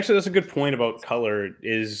 Yeah, and actually, that's a good point about color.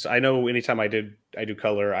 Is I know anytime I do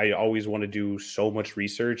color, I always want to do so much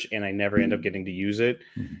research, and I never end up getting to use it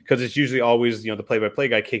because it's usually always the play-by-play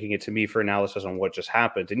guy kicking it to me for analysis on what just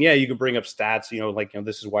happened. And yeah, you can bring up stats,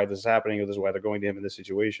 this is why this is happening, or this is why they're going to him in this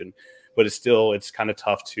situation. But it's kind of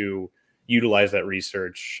tough to utilize that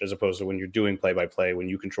research as opposed to when you're doing play-by-play, when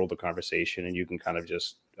you control the conversation and you can kind of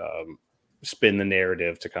just spin the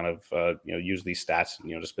narrative to kind of use these stats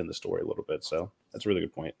to spin the story a little bit. So that's a really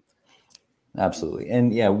good point. Absolutely.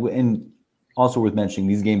 And yeah, and also worth mentioning,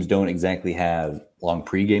 these games don't exactly have long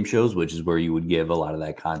pregame shows, which is where you would give a lot of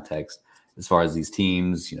that context as far as these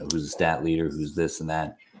teams, who's a stat leader, who's this and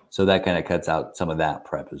that. So that kind of cuts out some of that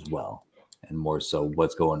prep as well, and more so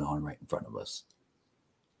what's going on right in front of us.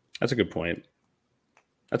 That's a good point.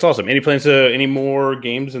 That's awesome. Any plans to any more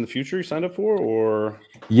games in the future you signed up for, or?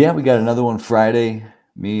 Yeah, we got another one Friday.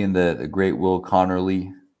 Me and the great Will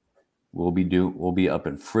Connerly will be up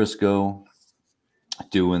in Frisco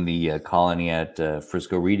doing the Colony at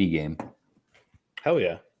Frisco Reedy game. Hell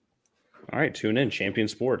yeah. All right, tune in. Champion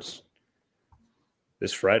Sports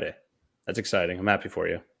this Friday. That's exciting. I'm happy for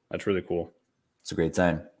you. That's really cool. It's a great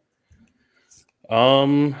time.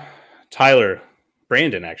 Tyler,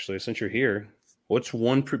 Brandon, actually, since you're here, what's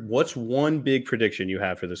one big prediction you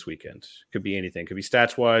have for this weekend? Could be anything. Could be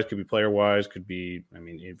stats wise. Could be player wise. Could be,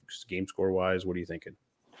 game score wise. What are you thinking?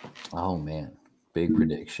 Oh man, big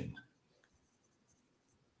prediction.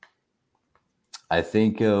 I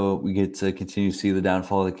think we get to continue to see the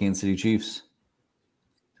downfall of the Kansas City Chiefs.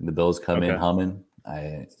 The Bills come in humming.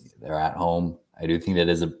 They're at home. I do think that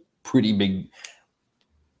is a pretty big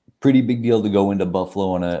deal to go into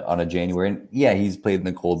Buffalo on a January. And yeah, he's played in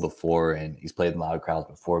the cold before and he's played in loud crowds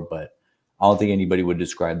before, but I don't think anybody would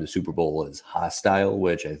describe the Super Bowl as hostile,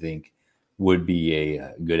 which I think would be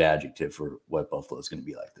a good adjective for what Buffalo is going to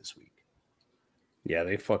be like this week. Yeah,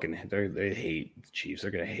 they hate the Chiefs.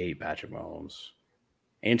 They're going to hate Patrick Mahomes.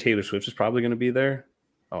 And Taylor Swift is probably going to be there.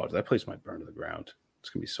 Oh, that place might burn to the ground.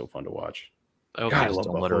 It's going to be so fun to watch. I hope they just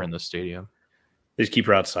don't let her in the stadium. They just keep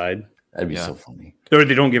her outside. That'd be so funny. Or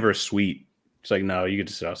they don't give her a suite. It's like, no, you get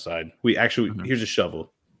to sit outside. We actually, here's a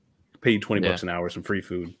shovel. Pay you $20 an hour, some free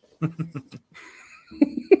food.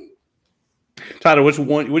 Tyler,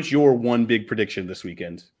 what's your one big prediction this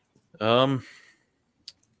weekend?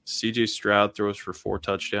 CJ Stroud throws for 4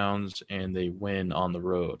 touchdowns and they win on the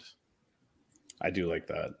road. I do like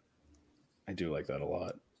that. I do like that a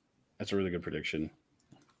lot. That's a really good prediction.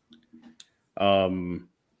 All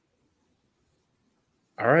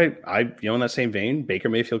right. In that same vein, Baker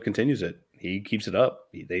Mayfield continues it. He keeps it up.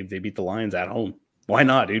 They beat the Lions at home. Why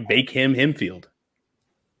not, dude? Bake Himfield.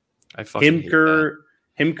 I fucking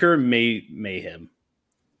Himker Mayhem.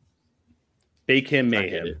 Bake him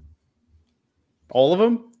Mayhem. All of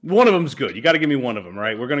them? One of them's good. You got to give me one of them,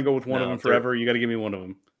 right? We're going to go with one of them forever. You got to give me one of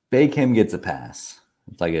them. Bake him gets a pass.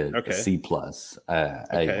 It's like a C+.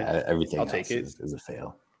 Everything else is a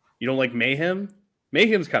fail. You don't like Mayhem?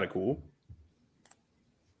 Mayhem's kind of cool.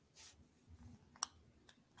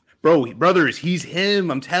 Brothers, he's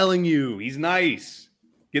him. I'm telling you. He's nice.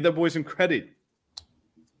 Give that boy some credit.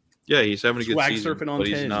 Yeah, he's having a good season, but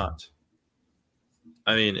he's not.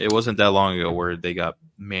 I mean, it wasn't that long ago where they got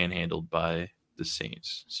manhandled by the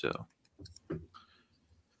Saints. So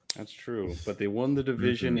that's true. But they won the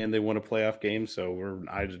division and they won a playoff game. So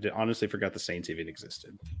I honestly forgot the Saints even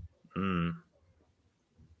existed.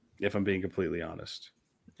 If I'm being completely honest.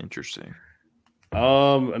 Interesting.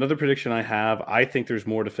 Another prediction I have, I think there's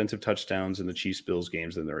more defensive touchdowns in the Chiefs-Bills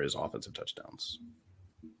games than there is offensive touchdowns.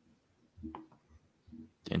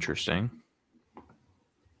 Interesting.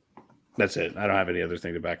 That's it. I don't have any other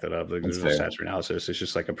thing to back that up. There's no stats or analysis. It's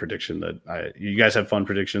just like a prediction that you guys have fun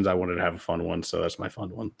predictions. I wanted to have a fun one, so that's my fun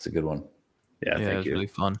one. It's a good one. Yeah, thank you. Really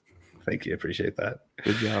fun. Thank you. Appreciate that.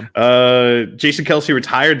 Good job. Jason Kelce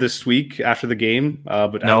retired this week after the game,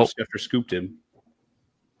 but Adam Schefter scooped him.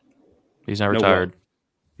 He's not retired.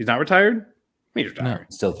 He's not retired? He's retiring. No,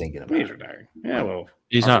 still thinking about it. He's retiring. Yeah, well.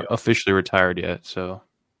 He's not officially retired yet, so.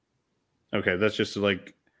 Okay, that's just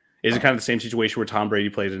like, is it kind of the same situation where Tom Brady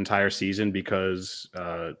played an entire season because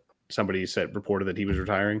somebody reported that he was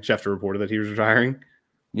retiring? Schefter reported that he was retiring?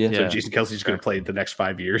 Yeah. So Jason Kelce's going to play the next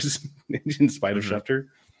 5 years in spite of Schefter?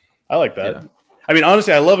 I like that. Yeah. I mean,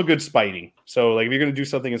 honestly, I love a good spiting. So, like, if you're going to do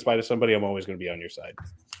something in spite of somebody, I'm always going to be on your side.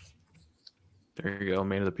 There you go,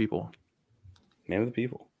 man of the people. Man of the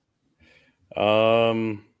people.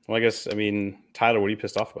 Well, I guess, Tyler, what are you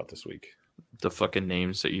pissed off about this week? The fucking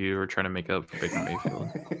names that you were trying to make up for Baker Mayfield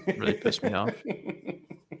really pissed me off.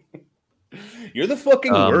 You're the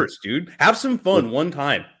fucking worst, dude. Have some fun one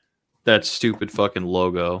time. That stupid fucking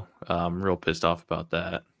logo. I'm real pissed off about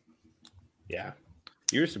that. Yeah.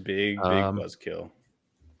 You're just a big buzzkill.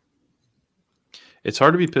 It's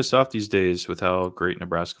hard to be pissed off these days with how great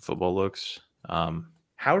Nebraska football looks.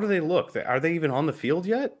 How do they look? Are they even on the field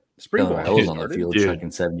yet? Sprinkles I was on the field chucking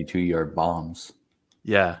 72-yard bombs.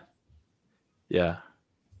 Yeah. Yeah.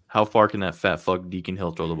 How far can that fat fuck Deacon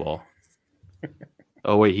Hill throw the ball?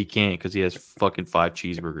 Oh, wait, he can't because he has fucking 5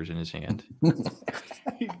 cheeseburgers in his hand.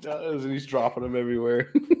 He does, and he's dropping them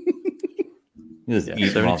everywhere. He just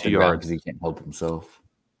eats 72 yards because he can't help himself.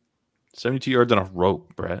 72 yards on a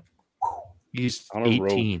rope, Brett. He's on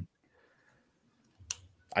 18. Rope.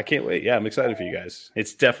 I can't wait. Yeah, I'm excited for you guys.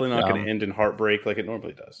 It's definitely not going to end in heartbreak like it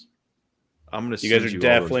normally does. You guys are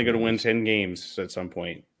definitely going to win 10 games at some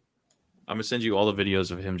point. I'm going to send you all the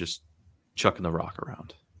videos of him just chucking the rock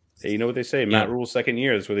around. Hey, you know what they say? Matt Rule's second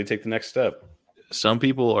year is where they take the next step. Some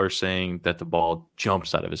people are saying that the ball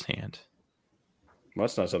jumps out of his hand. Well,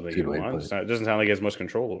 that's not something you want. It doesn't sound like he has much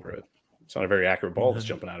control over it. It's not a very accurate ball that's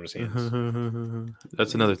jumping out of his hands.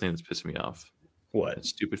 That's another thing that's pissing me off. What? That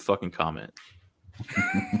stupid fucking comment.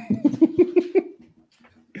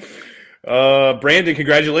 Brandon,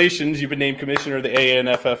 congratulations. You've been named commissioner of the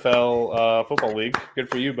ANFFL Football League. Good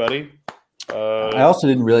for you, buddy. I also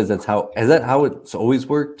didn't realize is that how it's always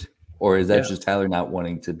worked? Or is that just Tyler not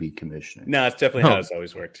wanting to be commissioner? No, it's definitely how it's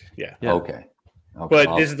always worked. Yeah. Okay.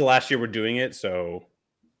 But this is the last year we're doing it, so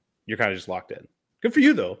you're kind of just locked in. Good for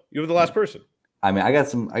you, though. You were the last person. I mean, I got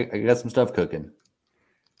some stuff cooking.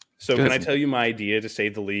 So can I tell you my idea to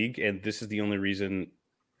save the league? And this is the only reason.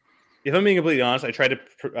 If I'm being completely honest, I tried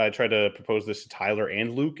to propose this to Tyler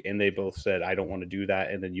and Luke, and they both said I don't want to do that.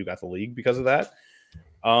 And then you got the league because of that.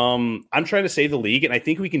 I'm trying to save the league, and I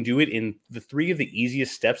think we can do it in the 3 of the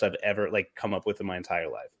easiest steps I've ever come up with in my entire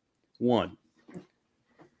life. 1.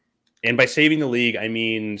 And by saving the league, I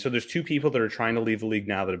mean, so there's 2 people that are trying to leave the league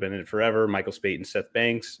now that have been in it forever, Michael Spate and Seth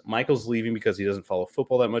Banks. Michael's leaving because he doesn't follow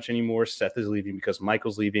football that much anymore. Seth is leaving because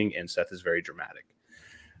Michael's leaving, and Seth is very dramatic.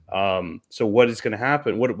 So what is going to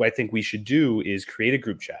happen, what I think we should do is create a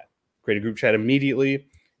group chat immediately.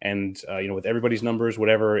 And, with everybody's numbers,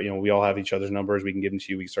 whatever, we all have each other's numbers. We can give them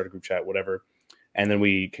to you. We can start a group chat, whatever. And then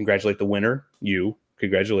we congratulate the winner, you.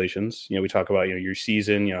 Congratulations. We talk about, your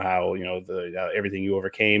season, how, everything you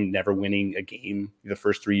overcame, never winning a game the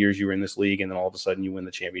first 3 years you were in this league. And then all of a sudden you win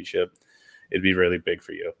the championship. It'd be really big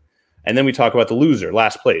for you. And then we talk about the loser,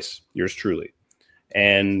 last place, yours truly.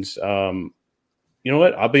 And, you know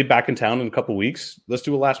what? I'll be back in town in a couple of weeks. Let's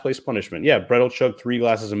do a last place punishment. Yeah, Brett will chug 3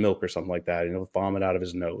 glasses of milk or something like that. He'll vomit out of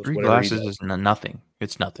his nose. 3 glasses is nothing.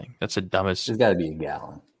 It's nothing. That's the dumbest. There's got to be a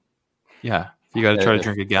gallon. Yeah, you got to try to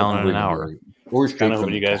drink a gallon in an hour. Or straight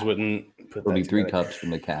from you guys wouldn't put that. It'll be 3 cups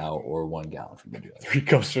from the cow or 1 gallon from the jug. 3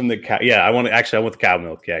 cups from the cow. Yeah, I want the cow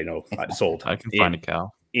milk. Yeah, I know. Sold. I can find a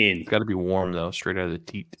cow. It's got to be warm though, straight out of the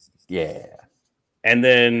teat. Yeah. And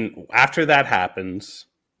then after that happens,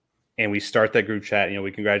 and we start that group chat.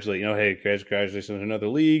 We congratulate, hey, congratulations on another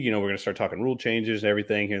league. We're going to start talking rule changes and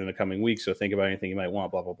everything here in the coming weeks. So think about anything you might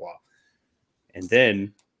want, blah, blah, blah. And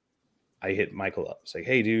then I hit Michael up. It's like,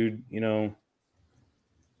 hey, dude, I'm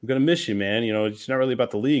going to miss you, man. It's not really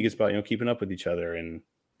about the league. It's about, keeping up with each other. And,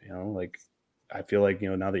 I feel like,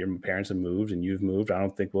 now that your parents have moved and you've moved, I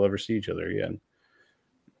don't think we'll ever see each other again.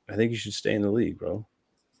 I think you should stay in the league, bro.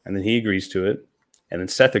 And then he agrees to it. And then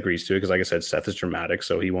Seth agrees to it because, like I said, Seth is dramatic,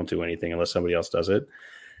 so he won't do anything unless somebody else does it.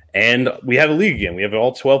 And we have a league again. We have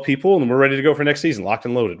all 12 people, and we're ready to go for next season, locked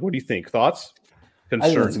and loaded. What do you think? Thoughts?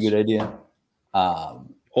 Concerns? I think that's a good idea.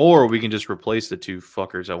 Or we can just replace the two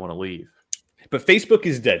fuckers that want to leave. But Facebook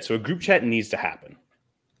is dead, so a group chat needs to happen.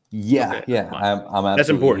 Yeah, okay, yeah. I'm that's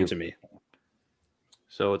important to me.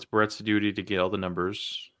 So it's Brett's duty to get all the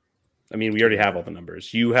numbers. I mean, we already have all the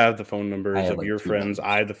numbers. You have the phone numbers of your friends. Numbers.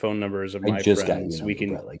 I have the phone numbers of my friends. I just got we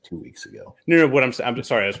can like 2 weeks ago. No. What I'm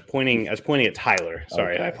sorry. I was pointing at Tyler.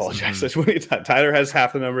 Sorry, okay. I apologize. Tyler has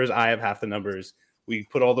half the numbers. I have half the numbers. We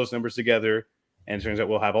put all those numbers together, and it turns out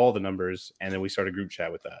we'll have all the numbers, and then we start a group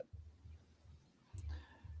chat with that.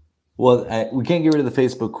 Well, we can't get rid of the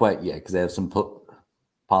Facebook quite yet because I have some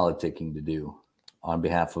politicking to do on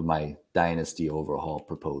behalf of my dynasty overhaul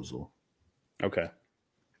proposal. Okay.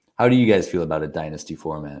 How do you guys feel about a dynasty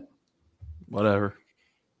format? Whatever.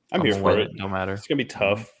 I'm here for it. No matter. It's gonna be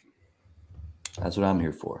tough. That's what I'm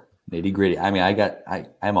here for. Nitty gritty. I mean,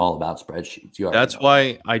 I'm all about spreadsheets. That's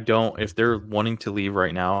why I don't. If they're wanting to leave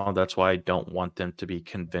right now, that's why I don't want them to be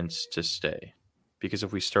convinced to stay. Because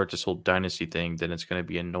if we start this whole dynasty thing, then it's going to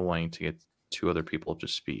be annoying to get two other people up to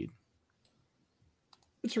speed.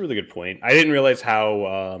 That's a really good point. I didn't realize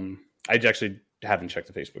how. I actually haven't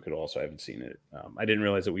checked the Facebook at all, so I haven't seen it. I didn't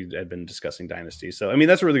realize that we had been discussing dynasty. So, I mean,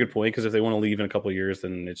 that's a really good point because if they want to leave in a couple of years,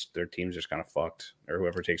 then their team's just kind of fucked, or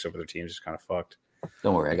whoever takes over their team is just kind of fucked.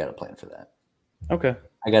 Don't worry, I got a plan for that. Okay,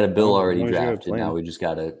 I got a bill already drafted. Now we just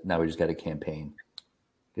got a campaign.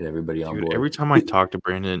 Get everybody on board. Every time I talk to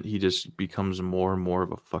Brandon, he just becomes more and more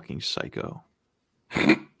of a fucking psycho.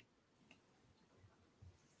 How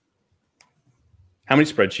many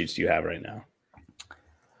spreadsheets do you have right now?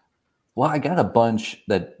 Well, I got a bunch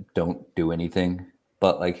that don't do anything,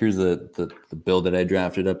 but like here's the bill that I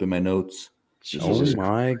drafted up in my notes. Oh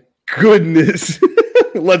my goodness.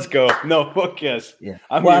 Let's go. No, fuck yes. Yeah.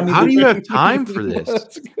 How do you have time for this?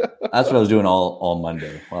 That's what I was doing all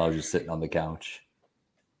Monday while I was just sitting on the couch.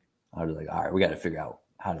 I was like, all right, we got to figure out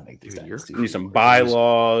how to make this. You need some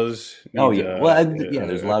bylaws. There's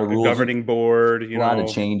a lot of rules. Governing board. A lot of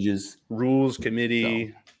changes. Rules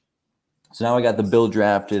committee. So now I got the bill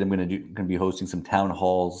drafted. I'm going to be hosting some town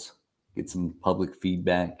halls, get some public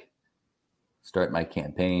feedback, start my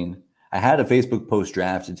campaign. I had a Facebook post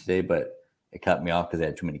drafted today, but it cut me off because I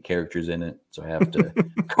had too many characters in it. So I have to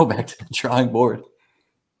go back to the drawing board.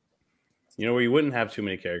 You know where you wouldn't have too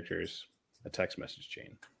many characters? A text message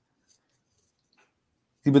chain.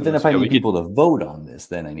 See, but then if I need people to vote on this,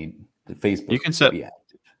 then I need the Facebook to be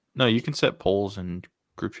active. No, you can set polls and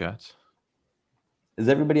group chats. Does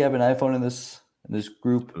everybody have an iPhone in this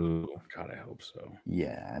group? Ooh, God, I hope so.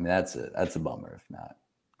 Yeah, I mean that's a bummer if not.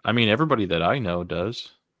 I mean, everybody that I know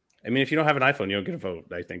does. I mean, if you don't have an iPhone, you don't get a vote.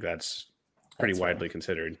 I think that's pretty widely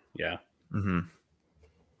considered. Yeah. Mm-hmm.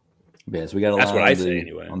 Yeah, so we got a lot. That's what I say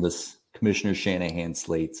anyway. On this Commissioner Shanahan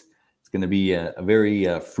slate. Going to be a very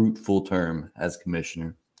fruitful term as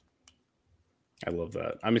commissioner. I love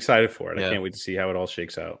that. I'm excited for it. Yeah. I can't wait to see how it all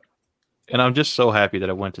shakes out. And I'm just so happy that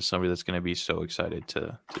I went to somebody that's going to be so excited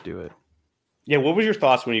to do it. Yeah. What was your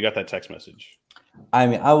thoughts when you got that text message? I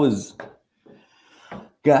mean, I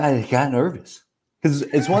got nervous because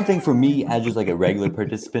it's one thing for me as just like a regular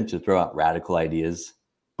participant to throw out radical ideas,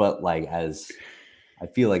 but like I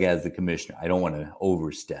feel like as the commissioner, I don't want to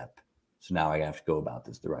overstep. So now I have to go about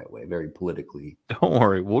this the right way, very politically. Don't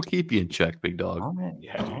worry, we'll keep you in check, big dog.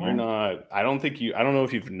 Yeah, dude, you're not. I don't know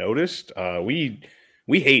if you've noticed. We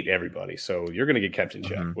hate everybody, so you're going to get kept in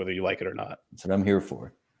check, whether you like it or not. That's what I'm here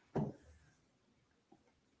for. All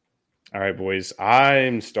right, boys.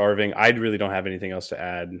 I'm starving. I really don't have anything else to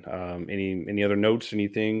add. Any other notes?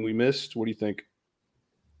 Anything we missed? What do you think?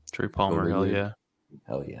 Trey Palmer, hell yeah.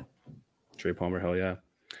 Hell yeah. Trey Palmer, hell yeah.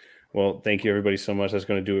 Well, thank you everybody so much. That's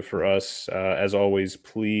going to do it for us. As always,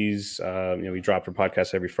 please, we drop our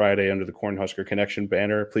podcast every Friday under the Cornhusker Connection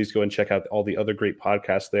banner. Please go and check out all the other great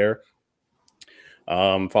podcasts there.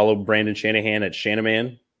 Follow Brandon Shanahan at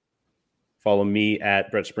Shanaman. Follow me at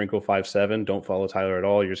Brett Sprinkle 57. Don't follow Tyler at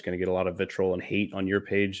all. You're just going to get a lot of vitriol and hate on your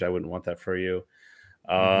page. I wouldn't want that for you.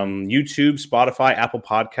 YouTube, Spotify, Apple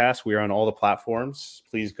Podcasts. We are on all the platforms.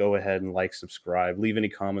 Please go ahead and like, subscribe, leave any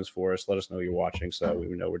comments for us. Let us know you're watching so we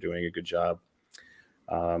know we're doing a good job.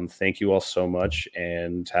 Thank you all so much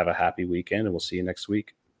and have a happy weekend, and we'll see you next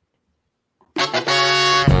week.